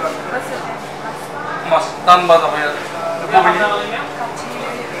बोसोर मास दानबा जाबाय आरो बबेनि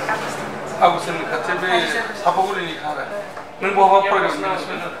आगुस्टनि खाथि बे सापागुरिनि आरो नों बहाबा फरायगासिनो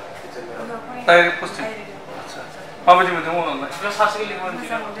डाइरेक्ट पस्टिं माबायदि मोनदों मावनानै सासे लिंहरनो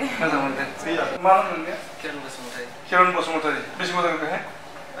मोजां मोनदों मा नाम नोंनिया किरण बसुमतारी बेसे मोजां बेहाय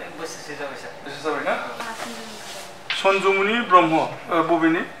बोसोरसे जाबाय सार बेसे जाबाय ना सन्जुमुनि ब्रह्म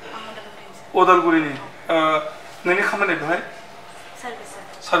बबेनि उदालगुरिनि नोंनि खामानि बेहाय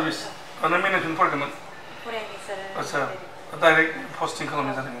सार्भिस नों मेनेजमेन्ट फरायदोंमोन आच्छा डाइरेक्ट पस्टिं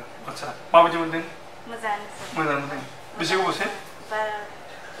खालामनाय जादों आच्छा माबायदि मोनदों मोजां मोनदों बेसे गोबावसै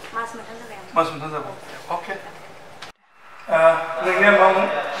मास मोनथाम जाबाय अके नोंनिया मामोन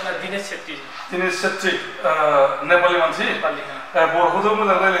दिनेश सेट्टी नेपालि मानसि बर'खौथ'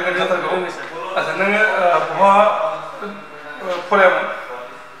 मोजां रायज्लायनो जाथारगौ आच्छा नोङो बहा फरायामोन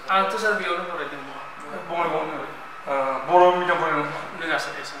आंथ' सार बेयावनो फरायदों बङाइगावआवनो बर' मिडियाम फरायदों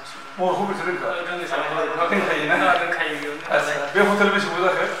बर'खौ बेसे रोंखा रोंखायोना आच्छा बे हटेल बेसेबां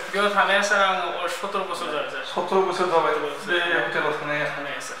जाखो बेयाव थानाया सार आं 17 बोसोर जाबाय सार 17 बोसोर जाबाय बे हटेलाव थानाया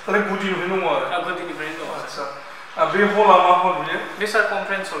तारे गुदिनिफ्रायनो दङ आरो गुदिनिफ्रायनो दङ आच्छा बे हला मा हल बियो बे सार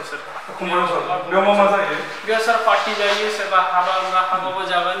कन्फारेन्स हल सार कन्फारेन्स हल बेयाव मा जायो बेयाव सार पार्टी जायो सोरबा हाबाबो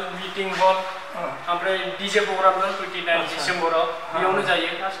जागोन मिटिं हल ओमफ्राय डीजे प्रग्राम दं 29 डिसेम्बराव बेयावनो जायो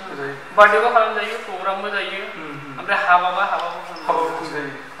बार्थडेबो खालामजायो प्रग्रामबो जायो ओमफ्राय हाबाबो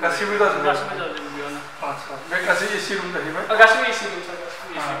जायो गासिबो जाजोबो बेयावनो आच्छा बे गासै एसि रुम जाहैबाय गासिबो एसि रुम सार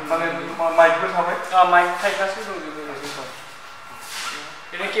माने माइकबो थाबाय माइक थाइ गासिबो दंजोबो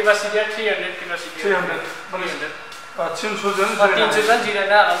बेनि केपासिटिया 300 केपासिटि 300 माने 300 जन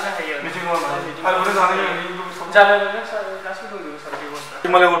जिरायना आरामनो हायो मिटिं आरो बोरै जानाय लोंनाय सार गासिबो दंजोबो सार बेबस्था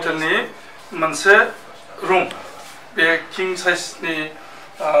हिमालय हटेलनि मोनसे रुम बे किं साइजनि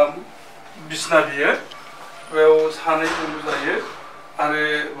बिसना बियो बेयाव सानै उन्दुजायो आरो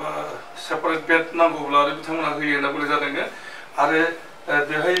सेपारेट बेड नांगौब्ला आरो बिथांमोना होयो होनना बुंनाय जादों आरो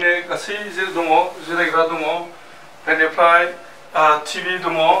बेहायनो गासै दङ जिरायग्रा दङ बेनिफ्राय टिभि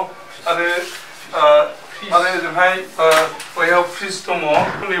दङ आरो ओजोंहाय बैयाव फ्रिज दङ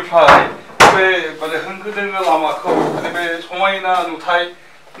बेनिफ्राय बे माने होंगो दोंगो लामाखौ बे समायना नुथाय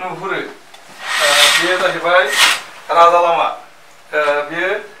नुहुरो बेयो जाहैबाय राजा लामा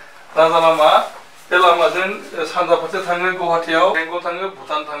बेयो राजा लामा बे लामाजों सानजा फारसे थाङो गुवाहाटीयाव बेंगल थाङो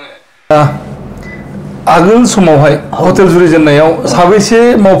भुटान थाङो आगोल समावहाय हटेल जुरिजेननायाव साबैसे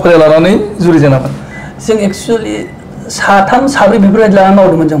मावफारिया लानानै जुरिजेनामोन जों एक्चुअली साथाम साब्रै बेफोरबायदि लानानै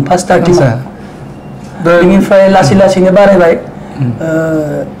मावदोंमोन जों फार्स्ट स्टार्टिंआव बेनिफ्राय लासै लासैनो बारायबाय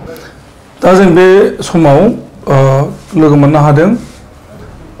दा जों बे समाव लोगो मोननो हादों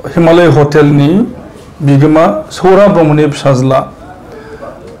हिमालय हटेलनि बिगोमा सौरा ब्रह्मनि फिसाज्ला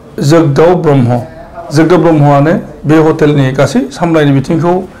जोगदाव ब्रह्मआनो बे हटेलनि गासै सामलायनाय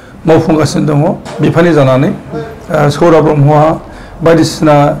बिथिंखौ मावफुंगासिनो दङ बिफानि जानानै सौरा ब्रह्मआ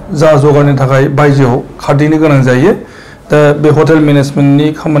बायदिसिना जा जगारनि थाखाय बायजोआव खारदिंनो गोनां जायो दा बे हटेल मेनेजमेन्टनि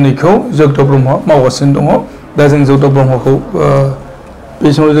खामानिखौ जोगदाव ब्रह्मआ मावगासिनो दङ दा जों जोगदाव ब्रह्मखौ बे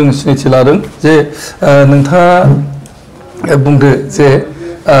समाव जों सिनायथि लादों जे नोंथाङा बुंदो जे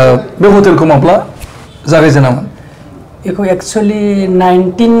बे हटेलखौ माब्ला जागायजेनामोन बेखौ एक्चुअली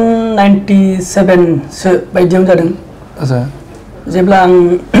 1997 सो बायदियाव जादों आच्छा जेब्ला आं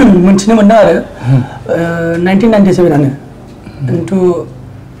मोनथिनो मोनदों आरो 1997 आनो खिन्थु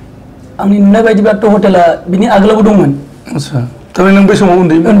आंनि नुनाय बायदिब्लाथ' हटेला बिनि आगोलावबो दंमोन आच्छा थारमाने नों बै समाव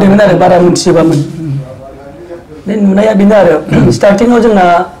उन्दैमोन आरो बारा मोनथिजोबामोन बे नुनाया बेनो आरो स्टार्टिंआव जोंना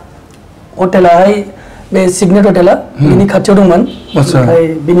हटेलाहाय बे सिगनेट हटेला बिनि खाथियाव दंमोन ओमफ्राय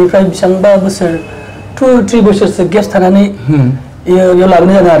बिनिफ्राय बेसेबांबा बोसोर 2-3 बोसोरसो गेस्ट थानानै बेयाव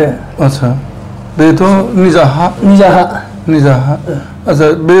लाबोनाय जादों आरो आच्छा बेथ' निजा हा आच्छा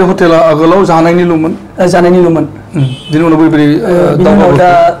बे हटेला आगोलाव जानायनिल'मोन बिनि उनाव बोरै दा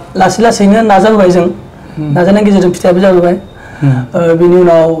लासै लासैनो नाजाबोबाय जों नाजानायनि गेजेरजों फिथाइयाबो जाबोबाय बिनि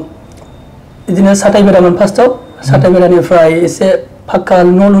उनाव बिदिनो साथाय बेरामोन फार्स्टआव साथाय बेरानिफ्राय एसे फाक्का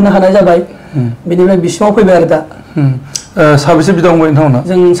न' लुनो हानाय जाबाय बिनिफ्राय बिसिमाव फैबाय आरो दा साबेसे बिदा फंबाय नोंथांमोना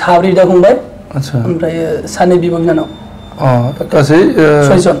जों साब्रै बिदा फंबाय आच्छा ओमफ्राय सानै बिब' बिनानाव गासै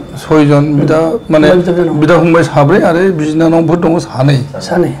 6 जन बिदा माने बिदा फंबाय साब्रै आरो बिनानावफोर दङ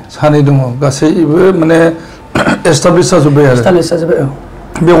सानै दङ गासैबो माने एस्टाब्लिश जाजोब्बाय आरो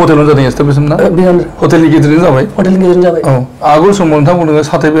बे हटेलावनो जादों एस्टाब्लिश ना हटेलनि गेजेरजों जाबाय औ आगोल समाव नोंथां बुंदों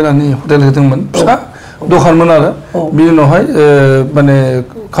साथाय बेरानि हटेल होदोंमोन फिसा दखानमोन आरो बिनि उनावहाय माने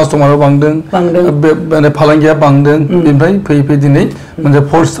कास्टमारा बांदों माने फालांगिया बांदों बेनिफ्राय फैयै फैयै दिनै मोनसे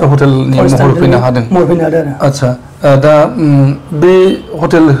 4 स्टार हटेलनि महर फैनो हादों आच्छा दा बे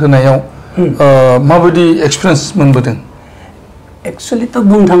हटेल होनायाव माबायदि एक्सपिरियेन्स मोनबोदों एक्चुअलीथ'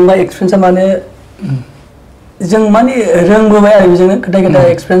 बुंनो थाङोबा एक्सपिरियेन्सआ माने जों माने रोंबोबाय आरो बेजोंनो खोथा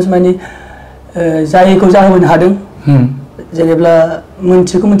एक्सपिरियेन्स माने जायैखौ जाहोबोनो हादों जेनेब्ला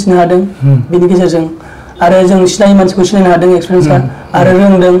मोनसेखौ मिथिनो हादों बेनि गेजेरजों आरो जों सिनायै मानसिखौ सिनायनो हादों एक्सपिरियेन्सआ आरो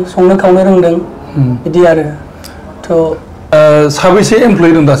रोंदों संनो खावनो रोंदों बिदि आरो थ' साबैसे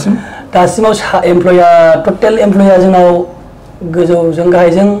एमप्लयि दं दासिम दासिमाव एमप्लया टटेल एमप्लया जोंनाव गोजौजों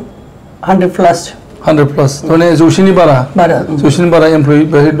गाहायजों 100+ माने जौसेनि बारा एमप्लयि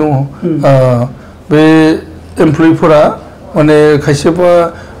बेहाय दङ बे एमप्लयिफोरा माने खायसेबा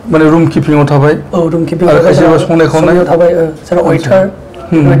माने रुम किपिंआव थाबाय रुम किपिं आरो खायसेबा संनाय खावनायाव थाबाय सोरबा वेटार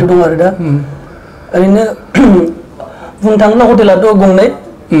बेबायदि दं आरो दा ओरैनो बुंनो थाङोब्ला हटेलाथ' गंनै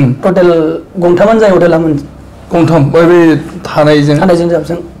टटेल गंथामानो जायो हटेला गंथाम बे थानायजों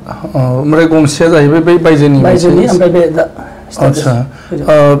जाबजों ओमफ्राय गंसेया जाहैबाय बै बायजोनि ओमफ्राय बे आच्छा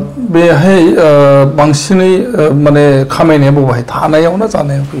बेहाय बांसिनै माने खामायनाया बबेहाय थानायाव ना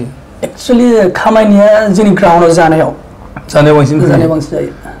जानायाव फैयो एक्चुअलि खामायनाया जोंनि ग्राउन्डआव जानायाव बांसिन जायो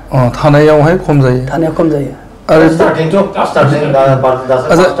थानायावहाय खम जायो आरो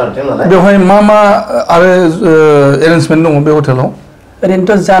बेवहाय मा आरो एरेन्जमेन्ट दङ बे हटेलाव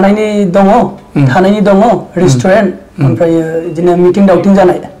ओरैनोथ' जानायनि दङ थानायनि दङ रेस्टुरेन्ट ओमफ्राय बिदिनो मिटिं दावटिं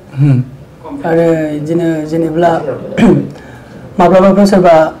जानाय आरो बिदिनो जेनेब्ला माब्लाबाफोर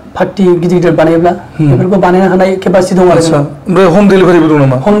सोरबा पार्टि गिदिर बानायोब्ला बेफोरखौ बानायनो हानाय केपासिटि दं आरो ओमफ्राय हम डेलिभारिबो दं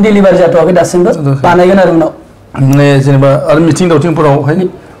नामा हम डेलिभारि जाथ'वाखै दासिमबो बानायगोन आरो उनाव माने जेनेबा आरो मिटिं दावटिंफोरावहाय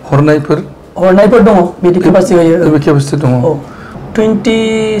हरनायफोर दङ बिदि केपासिटि होयो केपासिटि दङ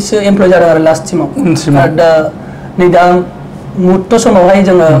 20सो एमप्लय जादों आरो लास्ट टिमाव आरो दा नै दा मुहूर्त समावहाय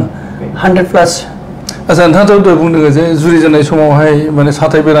जोङो 100+। आच्छा नोंथाङाथ' दहाय बुंदों जे जुरिजेननाय समावहाय माने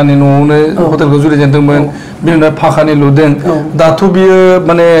साथाय बेरानि न'आवनो हटेलखौ जुरिजेनदोंमोन बिनि उनाव फाखानि लुदों दाथ' बियो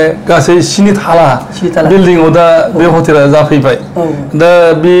माने गासै 7 थाला बिल्डिंआव दा बे हटेला जाफैबाय दा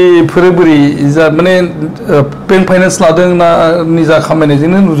बेफोरो बोरै माने बेंक फाइनान्स लादों ना निजा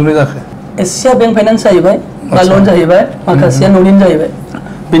खामायनायजोंनो लुजोबनाय जाखो एसेया बेंक फाइनान्स जाहैबाय बा लन जाहैबाय माखासेया न'निनो जाहैबाय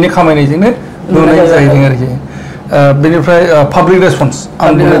बेनि खामायनायजोंनो लुनाय जाहैदों आरोखि बेनिफ्राय पाब्लिक रेसपन्स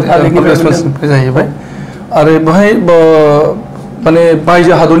जाहैबाय आरो बेहाय माने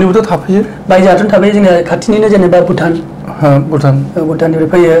बायजो हादरनिबोथ' थाफैयो बायजो हादरनि थाफैयो जोंना खाथिनिनो जेनेबा भुटाननिफ्राय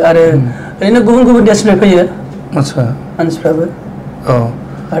फैयो आरो ओरैनो गुबुन देशनिफ्राय फैयो मानसिफ्राबो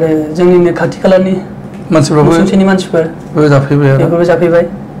आरो जोंनिनो खाथि खालानि मानसिफोराबो जाफैबाय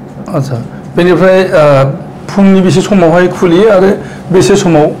आच्छा बेनिफ्राय फुंनि बेसे समावहाय खुलियो आरो बेसे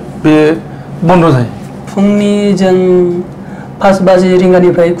समाव बे बन्द जायो फुंनि जों 5 बाजि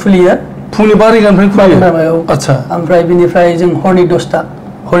रिंगानिफ्राय खुलियो फुंनि 5 रिंगानिफ्राय खुलियो आच्छा ओमफ्राय बिनिफ्राय जों हरनि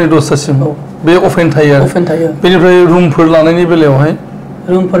 10टासिम बे अपेन थायो आरो बेनिफ्राय रुमफोर लानायनि बेलायावहाय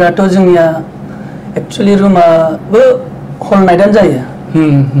रुमफोराथ' जोंनिया एक्चुअलि रुमाबो हल नाइटआनो जायो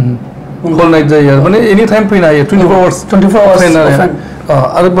हल नाइट जायो आरो माने एनि टाइम फैनो हायो 24 आवार्स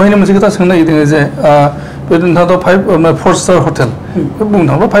आरो बेहायनो मोनसे खोथा सोंनो नागिरदों जे बे नोंथाङाथ' 4 स्टार हटेल बुंनो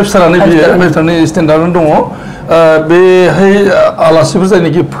थाङोब्ला 5 स्टारानो बियो 5 स्टारनि स्टेन्डार्डआनो दङ बेहाय आलासिफोर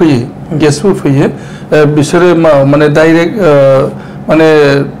जायनाखि फैयो गेस्टफोर फैयो बिसोरो माने डाइरेक्ट माने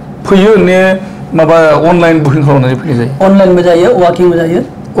फैयो ने माबा अनलाइन बुकिं खालामनानै फैनाय जायो अनलाइनबो जायो वाकिंबो जायो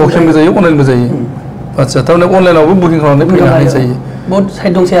अनलाइनबो जायो आच्छा थारमाने अनलाइनावबो बुकिं खालामनानै फैनो हानाय जायो बहुत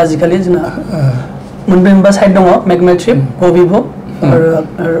साइट दंसै आजिखालि जोंना मोनब्रै साइट दङ मेगमेट्रिप अभिभ आरो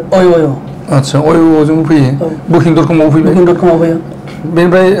अयो आच्छा अयोजोंबो फैयो बुकिं.comआव फैयो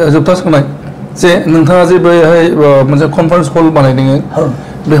बेनिफ्राय जोबथा सोंनाय जे नोंथाङा जे बेहाय मोनसे कनफारेन्स हल बानायदों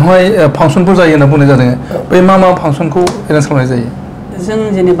बेवहाय फांसनफोर जायो होनना बुंनाय जादों बे मा फांसनखौ एरेन्ज खालामनाय जायो जों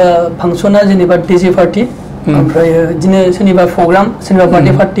जेनेबा फांसना जेनेबा डिजे पार्टि ओमफ्राय बिदिनो सोरनिबा प्रग्राम सोरनिबा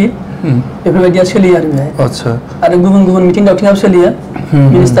बार्थडे पार्टि बेफोरबायदिया सोलियो आरो बेहाय आरो गुबुन मिटिं दावटिंआबो सोलियो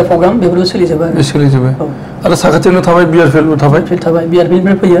मिनिस्टार प्रग्राम बेफोरबो सोलिजोबो आरो साखाथियावनो थाबाय बियार फिल्डबो थाबाय बियार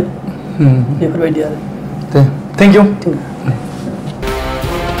फिल्डनिफ्राय फैयो बेफोरबायदि आरो दे थेंक इउ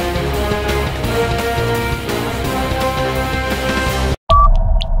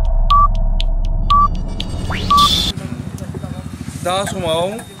दा समाव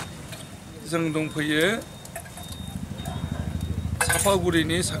जों दंफैयो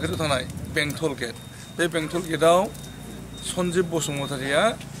सापागुरिनि साखाथियाव थानाय बेंटल गेट बे बेंटल गेटआव सन्जिब बसुमतारिया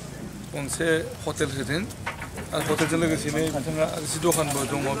गंसे हटेल होदों आरो हटेलजों लोगोसेनो बिथाङा जि दखानबो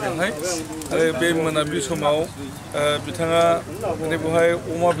दङ बेवहाय आरो बे मोनाबिलि समाव बिथाङा माने बेवहाय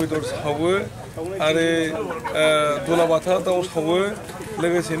अमा बेदर सावो आरो दुलाबाथा दाउ सावो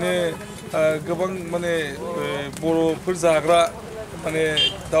लोगोसेनो गोबां माने बर'फोर जाग्रा माने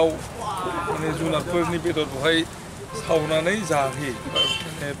दाउ माने जुनारफोरनि बेदर बेवहाय सावनानै जाहोयो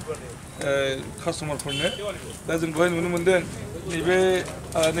माने कास्टमारफोरनो दा जों बेवहाय नुनो मोनदों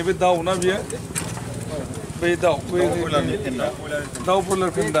नैबे दाउ ना बियो बै दाउ दाउ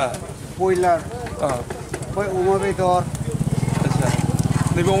ब्रयलार फेन्दा बयलार अमा बेदर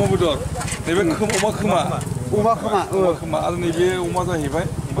नैबे अमा बेदर नैबे अमा खोमा आरो नैबे अमा जाहैबाय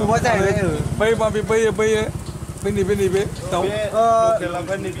बै माबे बै नैबे दाउ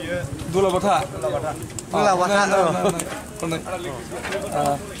दुलाबाथा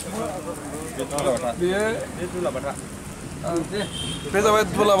बेयो बे जाबाय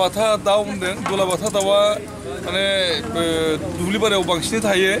दुलाबाथा दाउ होनदों दुलाबाथा दाउआ माने दुब्लिबारियाव बांसिनै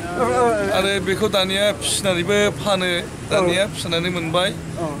थायो आरो बेखौ दानिया फिसिनानैबो फानो दानिया फिसिनानै मोनबाय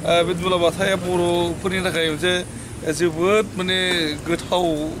बे दुलाबाथाया बर'फोरनि थाखाय मोनसे जोबोद माने गोथाव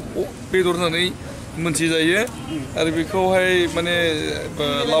बेदर होननानै मोनथिजायो आरो बेखौहाय माने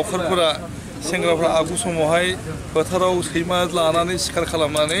लावखारफोरा सेंग्राफ्रा आगु समावहाय फोथाराव सैमा लानानै सिखार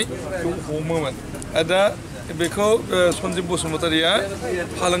खालामनानै हमोमोन दा बेखौ सन्जिब बसुमतारिया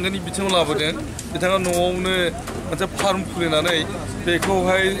फालांगिनि बिथिङाव लाबोदों बिथाङा न'आवनो मोनसे फार्म खुलिनानै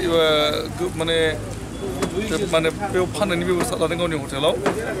बेखौहाय माने बेयाव फाननायनि बेबस्था लादों गावनि हटेलाव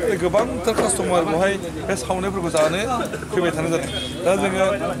गोबांथार कास्टमार बेवहाय बे सावनायफोरखौ जानो फैबाय थानाय जादों दा जोङो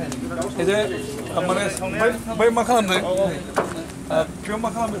एसे माने बै मा खालामदों बेयाव मा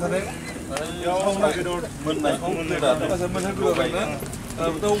खालामबाय थादों मोननायखौ गोदादों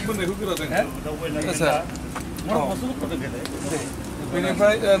दाउ मोननायखौ गोदादों आदसा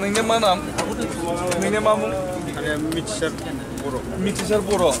बेनिफ्राय नोंनिया मा नाम नोंनिया मा मुं मिथिसार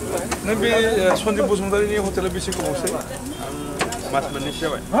बर' नों बे सन्जिब बसुमतारिनि हटेला बेसे गोबावसै मास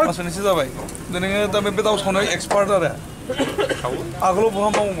मोननैसो जाबाय नोङो दा बे दाउ सावनाय एक्सपार्ट आरो आगोलाव बहा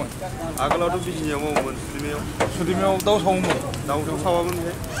मावोमोन आगोलावथ' बिजनियाव मावोमोन सुदिमायाव दाउ सावोमोन दाउ सावामोन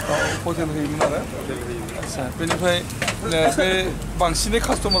हटेल होयोमोन आरो आदसा बेनिफ्राय बे बांसिनै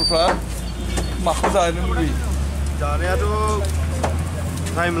कास्टमारफ्रा माखौ जानो लुबैयो जानायाथ'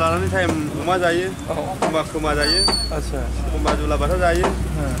 टाइम लानानै टाइम अमा जायो एखमबा खोमा जायो आदसा एखमबा दुलाबाथा जायो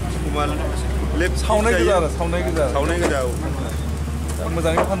एखमबा लेप सावनाय गोजा आरो सावनाय गोजा औ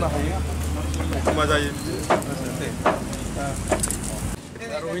मोजाङै फाननो हायो एखमबा जायो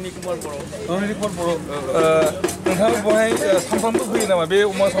रोहिणी कुमार बर' नोंथाङा बेवहाय सानफ्रामबो फैयो नामा बे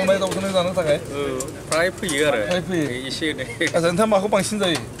अमा सावनाय दाउ सावनाय जानो थाखाय फ्राय फैयो आरो एसे एनै आदसा नोंथाङा माखौ बांसिन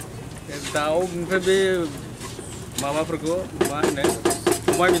जायो दाउ ओमफ्राय बे माबाफोरखौ मा होनो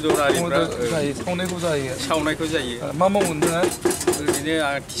अमा बेदर आरिफ्रा सावनायखौ जायो मा मावो नोंथाङा ओरैनो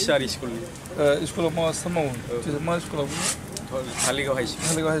आं टिचार स्कुलनि स्कुलाव मा मावो मा स्कुलाव धालिगाव हाइ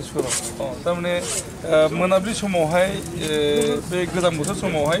स्कुलाव थारमाने मोनाबिलि समावहाय बे गोजां बोथोर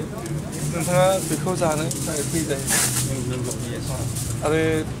समावहाय नोंथाङा बेखौ जानो थाखाय फैजायो आरो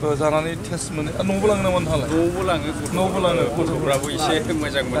जानानै टेस्ट मोनो न'आवबो लाङो नामा नोंथाङालाय न'आवबो लाङो गथ'फ्राबो एसे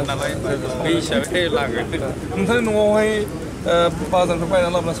मोजां मोनो नालाय बे हिसाबै लाङो नोंथांनि न'आवहाय बाजारनिफ्राय बायना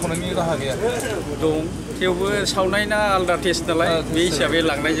लाबोना सावनायनि राहा गैया दं थेवबो सावनायना आलादा टेस्ट नालाय बे हिसाबै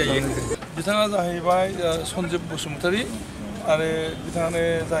लांनाय जायो बिथाङा जाहैबाय सन्जिब बसुमतारि आरो बिथाङानो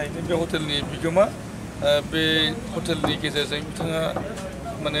जाहैदों बे हटेलनि बिगोमा बे हटेलनि गेजेरजों बिथाङा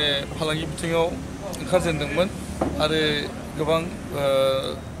माने फालांगि बिथिङाव ओंखारजेनदोंमोन आरो गोबां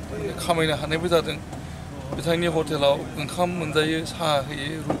खामायनो हानायबो जादों बिथांनि हटेलाव ओंखाम मोनजायो साहा होयो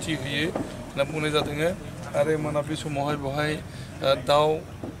रुटि होयो होनना बुंनाय जादों आरो मोनाबिलि समावहाय बेवहाय दाउ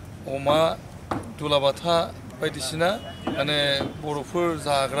अमा दुलाबाथा बायदिसिना माने बर'फोर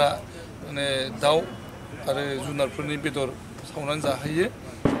जाग्रा माने दाउ आरो जुनारफोरनि बेदर सावनानै जाहैयो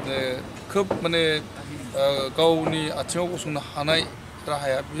खोब माने गावनि आथिङाव गसंनो हानाय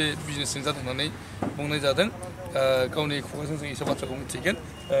राहाया बे बिजनेसजों जादों होननानै बुंनाय जादों गावनि खुगाजों जों एसे बाथ्राखौ मिथिगोन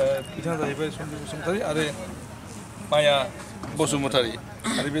बिथाङा जाहैबाय सन्जिब बसुमतारि आरो माया बसुमतारि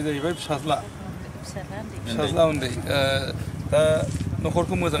आरो बे जाहैबाय फिसाज्ला उन्दै दा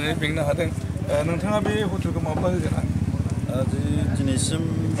न'खरखौ मोजाङै बेंनो हादों नोंथाङा बे हटेलखौ माब्ला होगोन दिनैसिम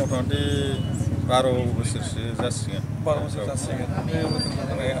मथा-मथि 12 बोसोरसो जासिगोन बे हटेलखौ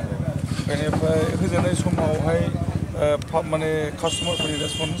होनाया बेनिफ्राय होजेननाय समावहाय माने कास्टमारफोरनि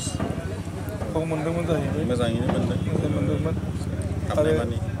रेसपन्सखौ मोन्दोंमोन जाहैबाय मोजाङैनो मोन्दोंमोन आरो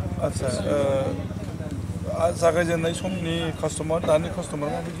आदसा जागायजेननाय समनि कास्टमार दानि कास्टमार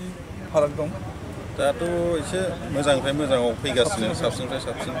माबायदि फाराग दं दाथ' एसे मोजांनिफ्राय मोजाङाव फैगासिनो साबसिननिफ्राय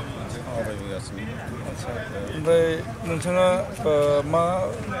साबसिन आवगायबोगासिनो आदसा ओमफ्राय नोंथाङा मा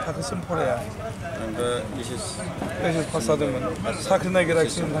थाखोसिम फराया आं दा एस पास जादोंमोन साख्रि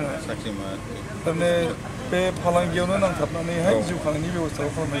नागिराखिसै नोंथाङा साख्रि मोनाखै थारमाने बे फालांगियावनो नांथाबनानैहाय जिउ खांनायनि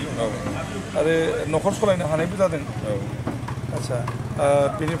बेब'स्थाखौ खालामनाय आरो न'खर सालायनो हानायबो जादों आदसा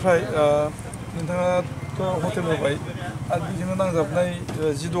बेनिफ्राय नोंथाङाथ' हटेल होबाय आरो बेजोंनो नांजाबनाय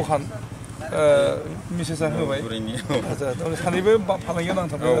जि दखान मिसेसा होबाय आदसा सानैबो फालांगियाव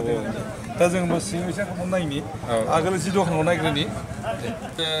नांथाबनाय जादों दा जोंबो सिङाव एसे हाबनानै नायनि आगोल जि दखानाव नायग्रोनि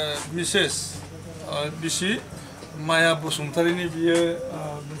मिसेस बिसि माया बसुमतारीनि बियो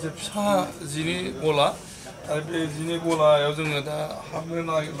मोनसे फिसा जिनि गला आरो बे जिनि गलायाव जोङो दा हाबनो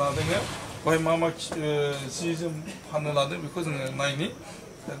लादों बेवहाय मा मा जि जोम फाननो लादों बेखौ जोङो नायनि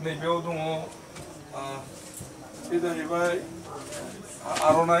नैबेयाव दङ बे जाहैबाय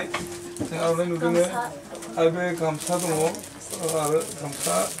आर'नाइ जों आर'नाइ नुदों आरो बे गामसा दङ आरो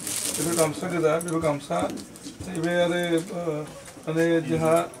गामसा बेबो गामसा गोजा बेबो गामसा बे आरो माने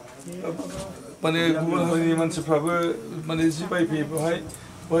जोंहा माने गुबुन हारिनि मानसिफ्राबो माने जि बायफैयो बेवहाय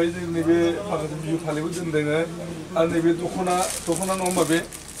जों नैबे माखासे बिहु फालिबो दोनदों आरो नैबे दख'ना नङा होमबा बे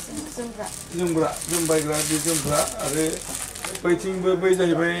जोमबायग्रा बे जोमग्रा आरो बैथिंबो बै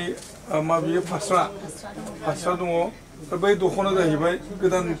जाहैबाय मा बियो फास्रा दङ बै दख'ना जाहैबाय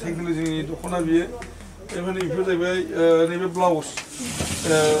गोदान टेक्न'लजिनि दख'ना बियो ओमफ्राय नैबेफोर जाहैबाय नैबे ब्लाउस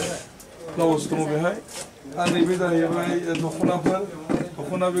दङ बेहाय आरो नैबे जाहैबाय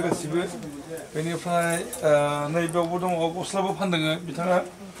दख'ना बे गासिबो बेनिफ्राय नैबेयावबो दङ गस्लाबो फानदों बिथाङा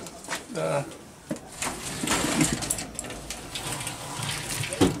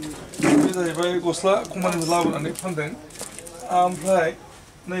बे जाहैबाय गस्ला कम्पानिनिफ्राय लाबोनानै फानदों ओमफ्राय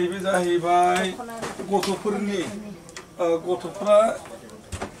नैबे जाहैबाय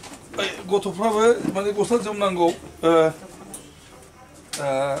गथ'फ्राबो माने गस्ला जोमनांगौ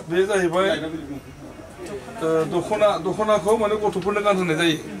बे जाहैबाय दख'नाखौ माने गथ'फोरनो गानहोनाय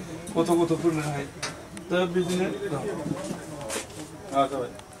जायो गथ'फोरनोहाय दा बिदिनो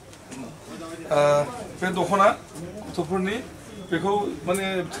बे दख'ना गथ'फोरनि बेखौ माने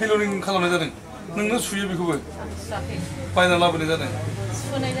टेलरिं खालामनाय जादों नोंनो सुयो बेखौबो बायना लाबोनाय जादों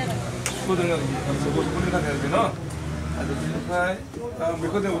सुदों आरो गथ'फोरनि थाखाय आरोखि न आरो बेनिफ्राय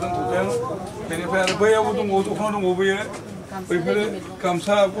बेखौ जों दोनथ'दों बेनिफ्राय आरो बैयावबो दङ दख'ना दङ बैयो बैफोरो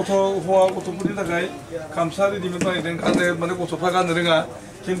गामसा हौवा गथ'फोरनि थाखाय गामसा रेडिमेड बानायदों गाननो माने गथ'फ्रा गाननो रोङा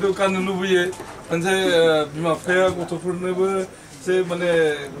खिन्थु गाननो लुबैयो मोनसे बिमा बिफाया गथ'फोरनोबो जे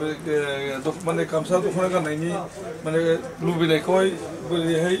माने गामसा दख'ना गाननायनि माने लुबैनायखौहाय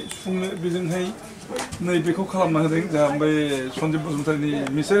बोरैहाय सुफुंनो बेजोंहाय नैबेखौ खालामना होदों जोंहा ओमफ्राय सन्जिब बसुमतारीनि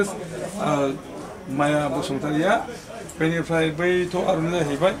मिसेस माया बसुमतारीया बेनिफ्राय बैथ' आर'नाइ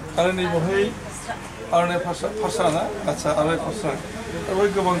जाहैबाय आरो नैबेवहाय आर'नाइ फारसा ना आदसा आर'नाइ फारसा ओमफ्राय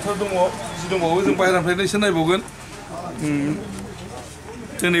गोबांथार दङ जि दंबावो जों बाहेरानिफ्रायनो एसे नायबावगोन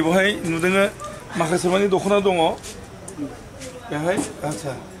जों नैबेवहाय नुदों माखासे मानि दख'ना दङ बेहाय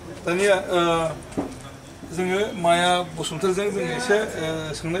आदसा दानिया जोङो माया बसुमतारीजों जों एसे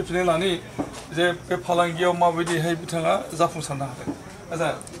सोंनाय फिननाय लानि जे बे फालांगियाव माबायदिहाय बिथाङा जाफुंसारनो हादों आदसा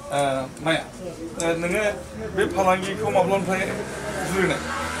माया नोङो बे फालांगिखौ माब्लानिफ्राय जुरिनाय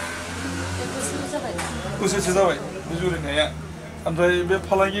बोसोरसे जाबाय जुरिनाया ओमफ्राय बे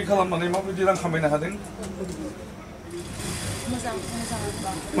फालांगि खालामनानै माबायदि रां खामायनो हादों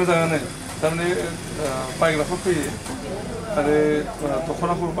मोजाङानो थारमाने बायग्राफोर फैयो आरो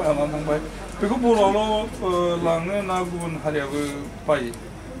दख'नाफोर बायनानै थांबाय बेखौ बर'आवल' लाङो ना गुबुन हारियाबो बायो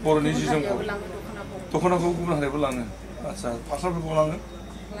बर'नि जि जोमखौ दख'नाखौ गुबुन हारियाबो लाङो आदसा फास्राफोरखौ लाङो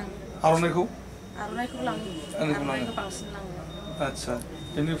आर'नाइखौ लाङो आदसा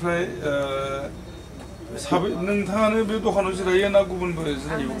बेनिफ्राय नोंथाङानो बे दखानाव जिरायो ना गुबुनबो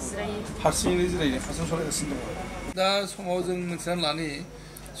जिरायो हारसिङैनो जिरायो हारसिं सालायगासिनो दङ दा समाव जों मिथिनानै लानि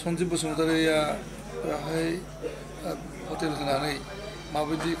सन्जिब बसुमतारीया बेवहाय हटेल होनानै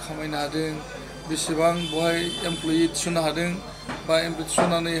माबायदि खामायनो हादों बेसेबां बहाय एमप्लयि थिसननो हादों बा एमप्लयि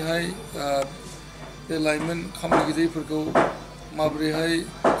थिसननानैहाय बे लाइमोन खामानि गैजायिफोरखौ माबोरैहाय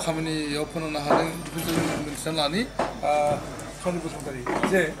खामानियाव फोरोंनो हादों बेफोरखौ जों मिथिनानै लानि सन्जिब बसुमतारी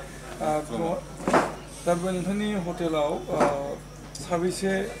जे दा बे नोंथांनि हटेलाव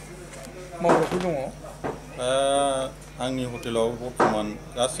साबैसे मावग्राफोर दङ आंनि हटेलाव बर्थमान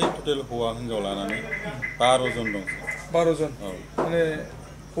गासै टटेल हौवा हिन्जाव लानानै 12 जन दं 12 जन माने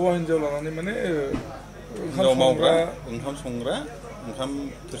हौवा हिन्जाव लानानै माने हिन्जाव मावग्रा ओंखाम संग्रा ओंखाम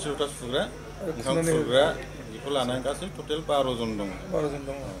थोरसि लथा सुग्रा ओंखाम खुरग्रा बेखौ लानानै गासै टटेल 12 जन दं 12 जन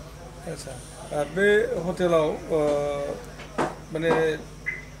दङ आदसा बे हटेलाव माने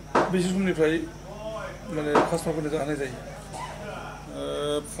बेसे समनिफ्राय माने कास्टमारफोरनो जाहोनाय जायो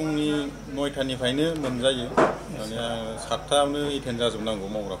फुंनि 9टानिफ्रायनो मोनजायो माने 7टायावनो एटेन्ड जाजोबनांगौ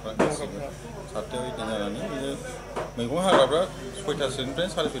मावग्राफ्रा गासैबो 7टायाव एटेन्ड जानानै बिदिनो मैगं हाग्राफ्रा 6टासोनिफ्राय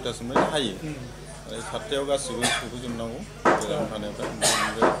 6:30टासिमनिफ्राय हायो आरो 7टायाव गासिबो सफैजोबनांगौ गोजानाव थानायफ्रा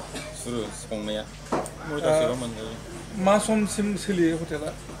सुरु संनाया 9टासोआव मोनजायो मा समसिम सोलियो हटेला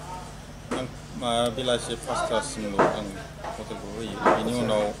बेलासि 5टासिमल' आं हटेलखौ होयो बेनि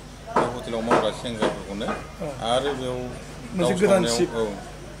उनाव बे हटेलाव मावग्रा सेंग्राफोरखौनो आरो बेयाव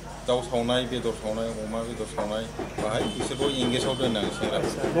दाउ सावनाय बेदर सावनाय अमा बेदर सावनाय बाहाय बिसोरखौ इंगेजआव दोनो आं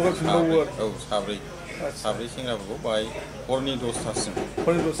सेंग्राफोरखौ साब्रै साब्रै सेंग्राफोरखौ बाहाय हरनि 10टासिम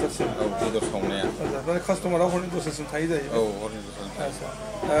हरनि 10टासिम औ बेदर सावनाया कास्टमारा हरनि 10टासिम थायो जायो औ हरनि 10टासिम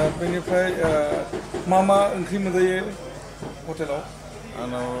बेनिफ्राय मा ओंख्रि मोनजायो हटेलाव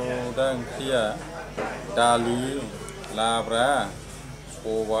आंनाव दा ओंख्रिया दालि लाब्रा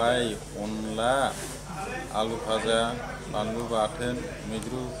सबाय अनला आलु भाजा बानलु बाथोन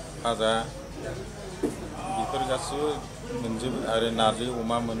मैद्रु भाजा बेफोर गासिबो मोनजोबो आरो नारजि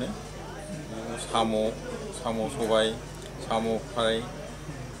अमा मोनो साम' सबाय साम' फ्राय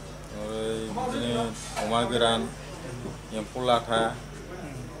बिदिनो अमा गोरान एम्फौ लाथा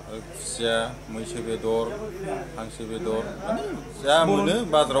खुसिया मैसो बेदर हांसो बेदर माने जा मोनो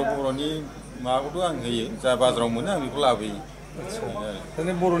बाजाराव बर'नि माबाखौथ' आं होयो जा बाजाराव मोनो आं बेखौ लाबोयो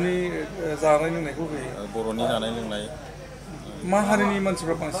माने बर'नि जानाय लोंनायखौ होयो बर'नि जानाय लोंनाय मा हारिनि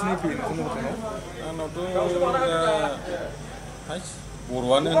मानसिफ्रा बांसिनै फैयो नोंथांनि हटेलाव आंनावथ' दा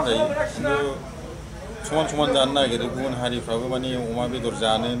बर'आनो होनजायो खिन्थु समान जानो नागिरो गुबुन हारिफ्राबो माने अमा बेदर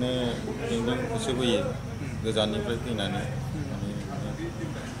जानोनो जोंजों गोसो बोयो गोजाननिफ्राय फैनानै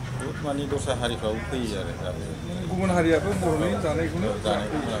माने दस्रा हारिफ्राबो फैयो आरो गुबुन हारियाबो बर'नि जानायखौनो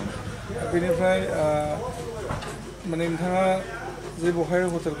बेनिफ्राय माने नोंथाङा जे बहाय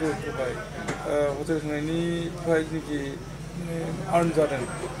हटेलखौ होबाय हटेल होनायनिफ्राय जेनाखि आर्न जादों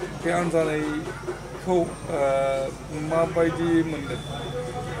बे आर्न जानायखौ माबायदि मोनदों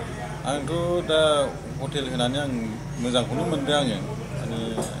आंथ' दा हटेल होनानै आं मोजांखौनो मोनदों आङो माने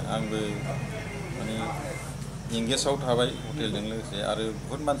आंबो माने एंगेजआव थाबाय हटेलजों लोगोसे आरो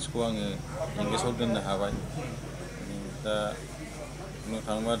बुहुत मानसिखौ आङो एंगेजआव दोननो हाबाय दा बुंनो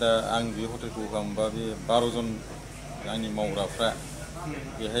थाङोबा दा आं बे हटेलखौ होखांबा बे 12 जन आंनि मावग्राफ्रा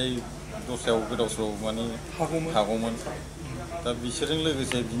बेहाय दस्रायाव गोदाव माने थागौमोन दा बिसोरजों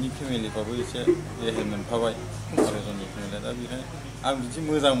लोगोसे बिनि फेमिलिफ्राबो एसे रेहाय मोनफाबाय 12 जननि फेमिलिया दा बेखायनो आं बिदि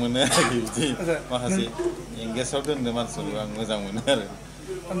मोजां मोनो आरो बिदि माखासे एंगेजआव दोननो मानसिफोरखौ आं मोजां मोनो आरो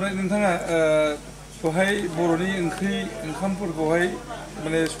ओमफ्राय नोंथाङा बेवहाय बर'नि ओंखामफोरखौहाय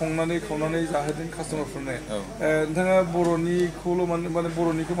माने संनानै खावनानै जाहोदों कास्टमारफोरनो नोंथाङा बर'निखौल' माने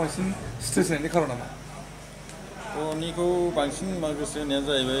बर'निखौ बांसिन स्ट्रेस होनायनि खारन नामा बर'निखौ बांसिन गोसो होनाया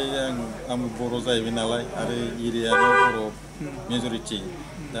जाहैबाय आंबो बर' जाहैबाय नालाय आरो एरियायानो बर' मेजरिटि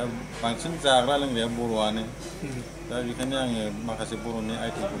दा बांसिन जाग्रा लोंग्राया बर'आनो दा बेखायनो आङो माखासे बर'नि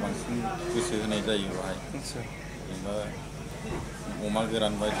आइटेमखौ बांसिन गोसो होनाय जायो बेवहाय जेनेबा अमा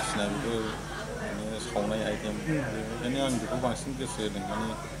गोरान बायदिसिना बेफोर सावनाय आइटेम बेखायनो आं बेखौ बांसिन गोसो होदों माने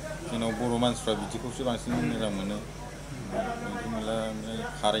जोंनाव बर' मानसिफ्रा बिदिखौसो बांसिन मोजां मोनो मेला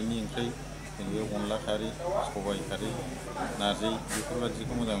खारैनि ओंख्रि जेनेबा अनला खारै सबाय खारै नारजि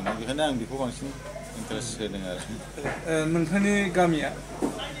बेफोरबायदिखौ मोजां मोनो बेखायनो आं बेखौ बांसिन इन्टारेस्ट होदों आरो नोंथांनि गामिया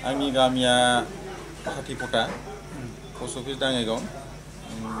आंनि गामिया खाथिखटा post office Dangaigaon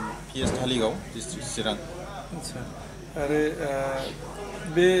PS Dhaligaon district चिरां आरो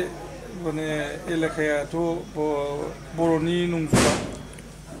बे माने एलेकायाथ' बर'नि नंजोबा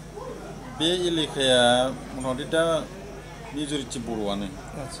बे एलेकाया मथामथि दा मेजरिटि बर'आनो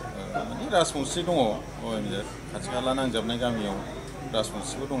माने राजबंसि दङ खाथि खाला नांजाबनाय गामियाव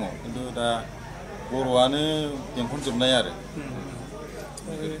राजबंसिबो दङ खिन्थु दा बर'आनो बेंखनजोबनाय आरो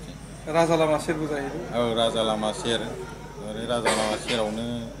राजा लामा सेरबो जाहैबाय औ राजा लामा सेर ओरै राजा लामा सेरावनो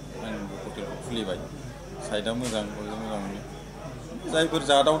आं हटेलखौ खुलिबाय साइडआ मोजां बयबो मोजां मोनो जायफोर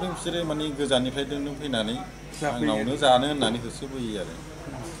जादावदों बिसोरो माने गोजाननिफ्राय फैनानै आंनावनो जानो होननानै होसोबोयो आरो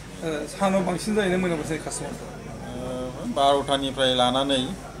सानाव बांसिन जायो ना मोनायाव बांसिन कास्टमारफोर 12टानिफ्राय लानानै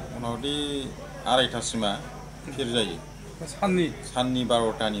मथामथि 2:30सिमा फिर जायो साननि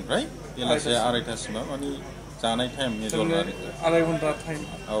 12टानिफ्राय बेलासे 2:30सिमा माने जानाय टाइम मेजर आरो आराय घन्टा टाइम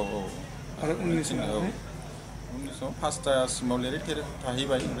औ आरो उननि समाव 5टासिमाव लेरे थेरे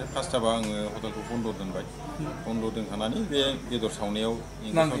थाहैबाय ओमफ्राय 5टाबा आङो हटेलखौ बन्द दोनबाय बन्द दोनखानानै बे बेदर सावनायाव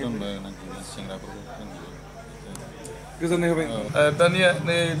एंगेजआव दोननांगौ सेंग्राफोरखौ गोजोननाय होबाय दानिया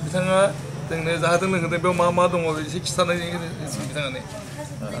नै बिथाङा जोंनो जाहोदों लोंहोदों बेयाव मा दङ एसे खिथानाय बिथाङा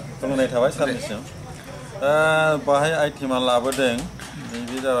खुलुमनाय थाबाय सारनिसिम दा बाहाय आइटेमा लाबोदों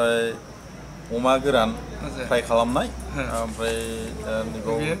नैबे जाबाय अमा गोरान फ्राय खालामनाय ओमफ्राय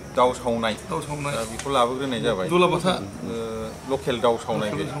नैबाव दाउ सावनाय बेखौ लाबोग्रोनाय जाबाय लकेल दाउ सावनाय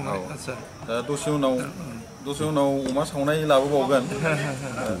बे दा दसे उनाव अमा सावनाय लाबोबावगोन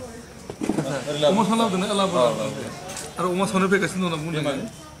अमा सावनाय आरो अमा सावनाय फैगासिनो दं होनना बुंदों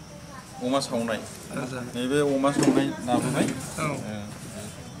अमा सावनाय नैबे अमा सावनाय लाबोबाय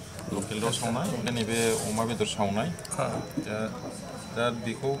लकेल दाउ सावनाय ओमफ्राय नैबे अमा बेदर सावनाय दा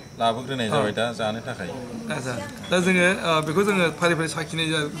बेखौ लाबोग्रोनाय जाबाय दा जानो थाखाय दा जोङो बेखौ जोङो फारि फारि साखिनाय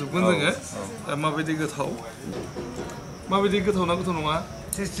जोबगोन जोङो माबायदि गोथाव ना गोथाव नङा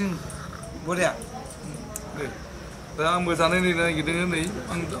टेस्टिं बरिया दा आंबो जानो नागिरदों नै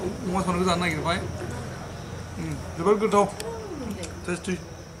आं अमा सावनायखौ जानो नागिरबाय जोबोद गोथाव टेस्टि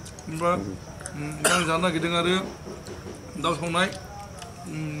ओमफ्राय आं जानो नागिरदों आरो दाउ सावनाय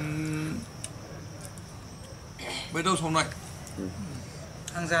बे दाउ सावनाय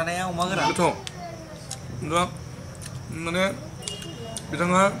आं जानाया अमा गोरान गोथाव दा माने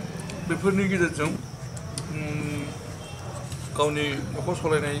बिथाङा बेफोरनि गेजेरजों गावनि न'खर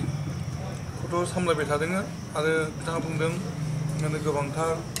सालायनायखौथ' सामलायबाय थादों आरो बिथाङा बुंदों माने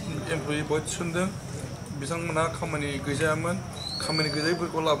गोबांथार एमप्लयि बय थिसनदों बिथांमोनहा खामानि गैजायामोन खामानि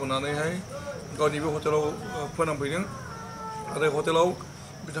गैजायैफोरखौ लाबोनानैहाय गावनि बे हटेलाव फोनांफैदों आरो हटेलाव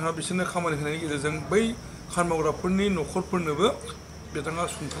बिथाङा बिसोरनो खामानि होनायनि गेजेरजों बै खामानि मावग्राफोरनि न'खरफोरनोबो बिथाङा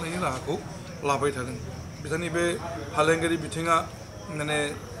सुंथानायनि राहाखौ लाबाय थादों बिथांनि बे फालांगियारि बिथिङा माने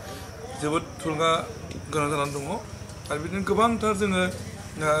जोबोद थुलुंगा गोनां जानानै दङ आरो बिदिनो गोबांथार जोङो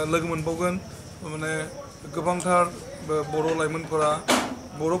लोगो मोनबावगोन माने गोबांथार बर' लाइमोनफोरा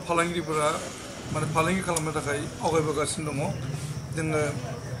बर' फालांगिरिफोरा माने फालांगि खालामनो थाखाय आवगायबोगासिनो दङ जोङो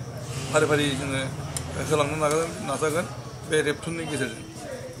फारि फारि जोङो होलांनो नाजागोन बे रेबथुननि गेजेरजों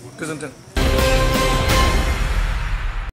गोजोन्थों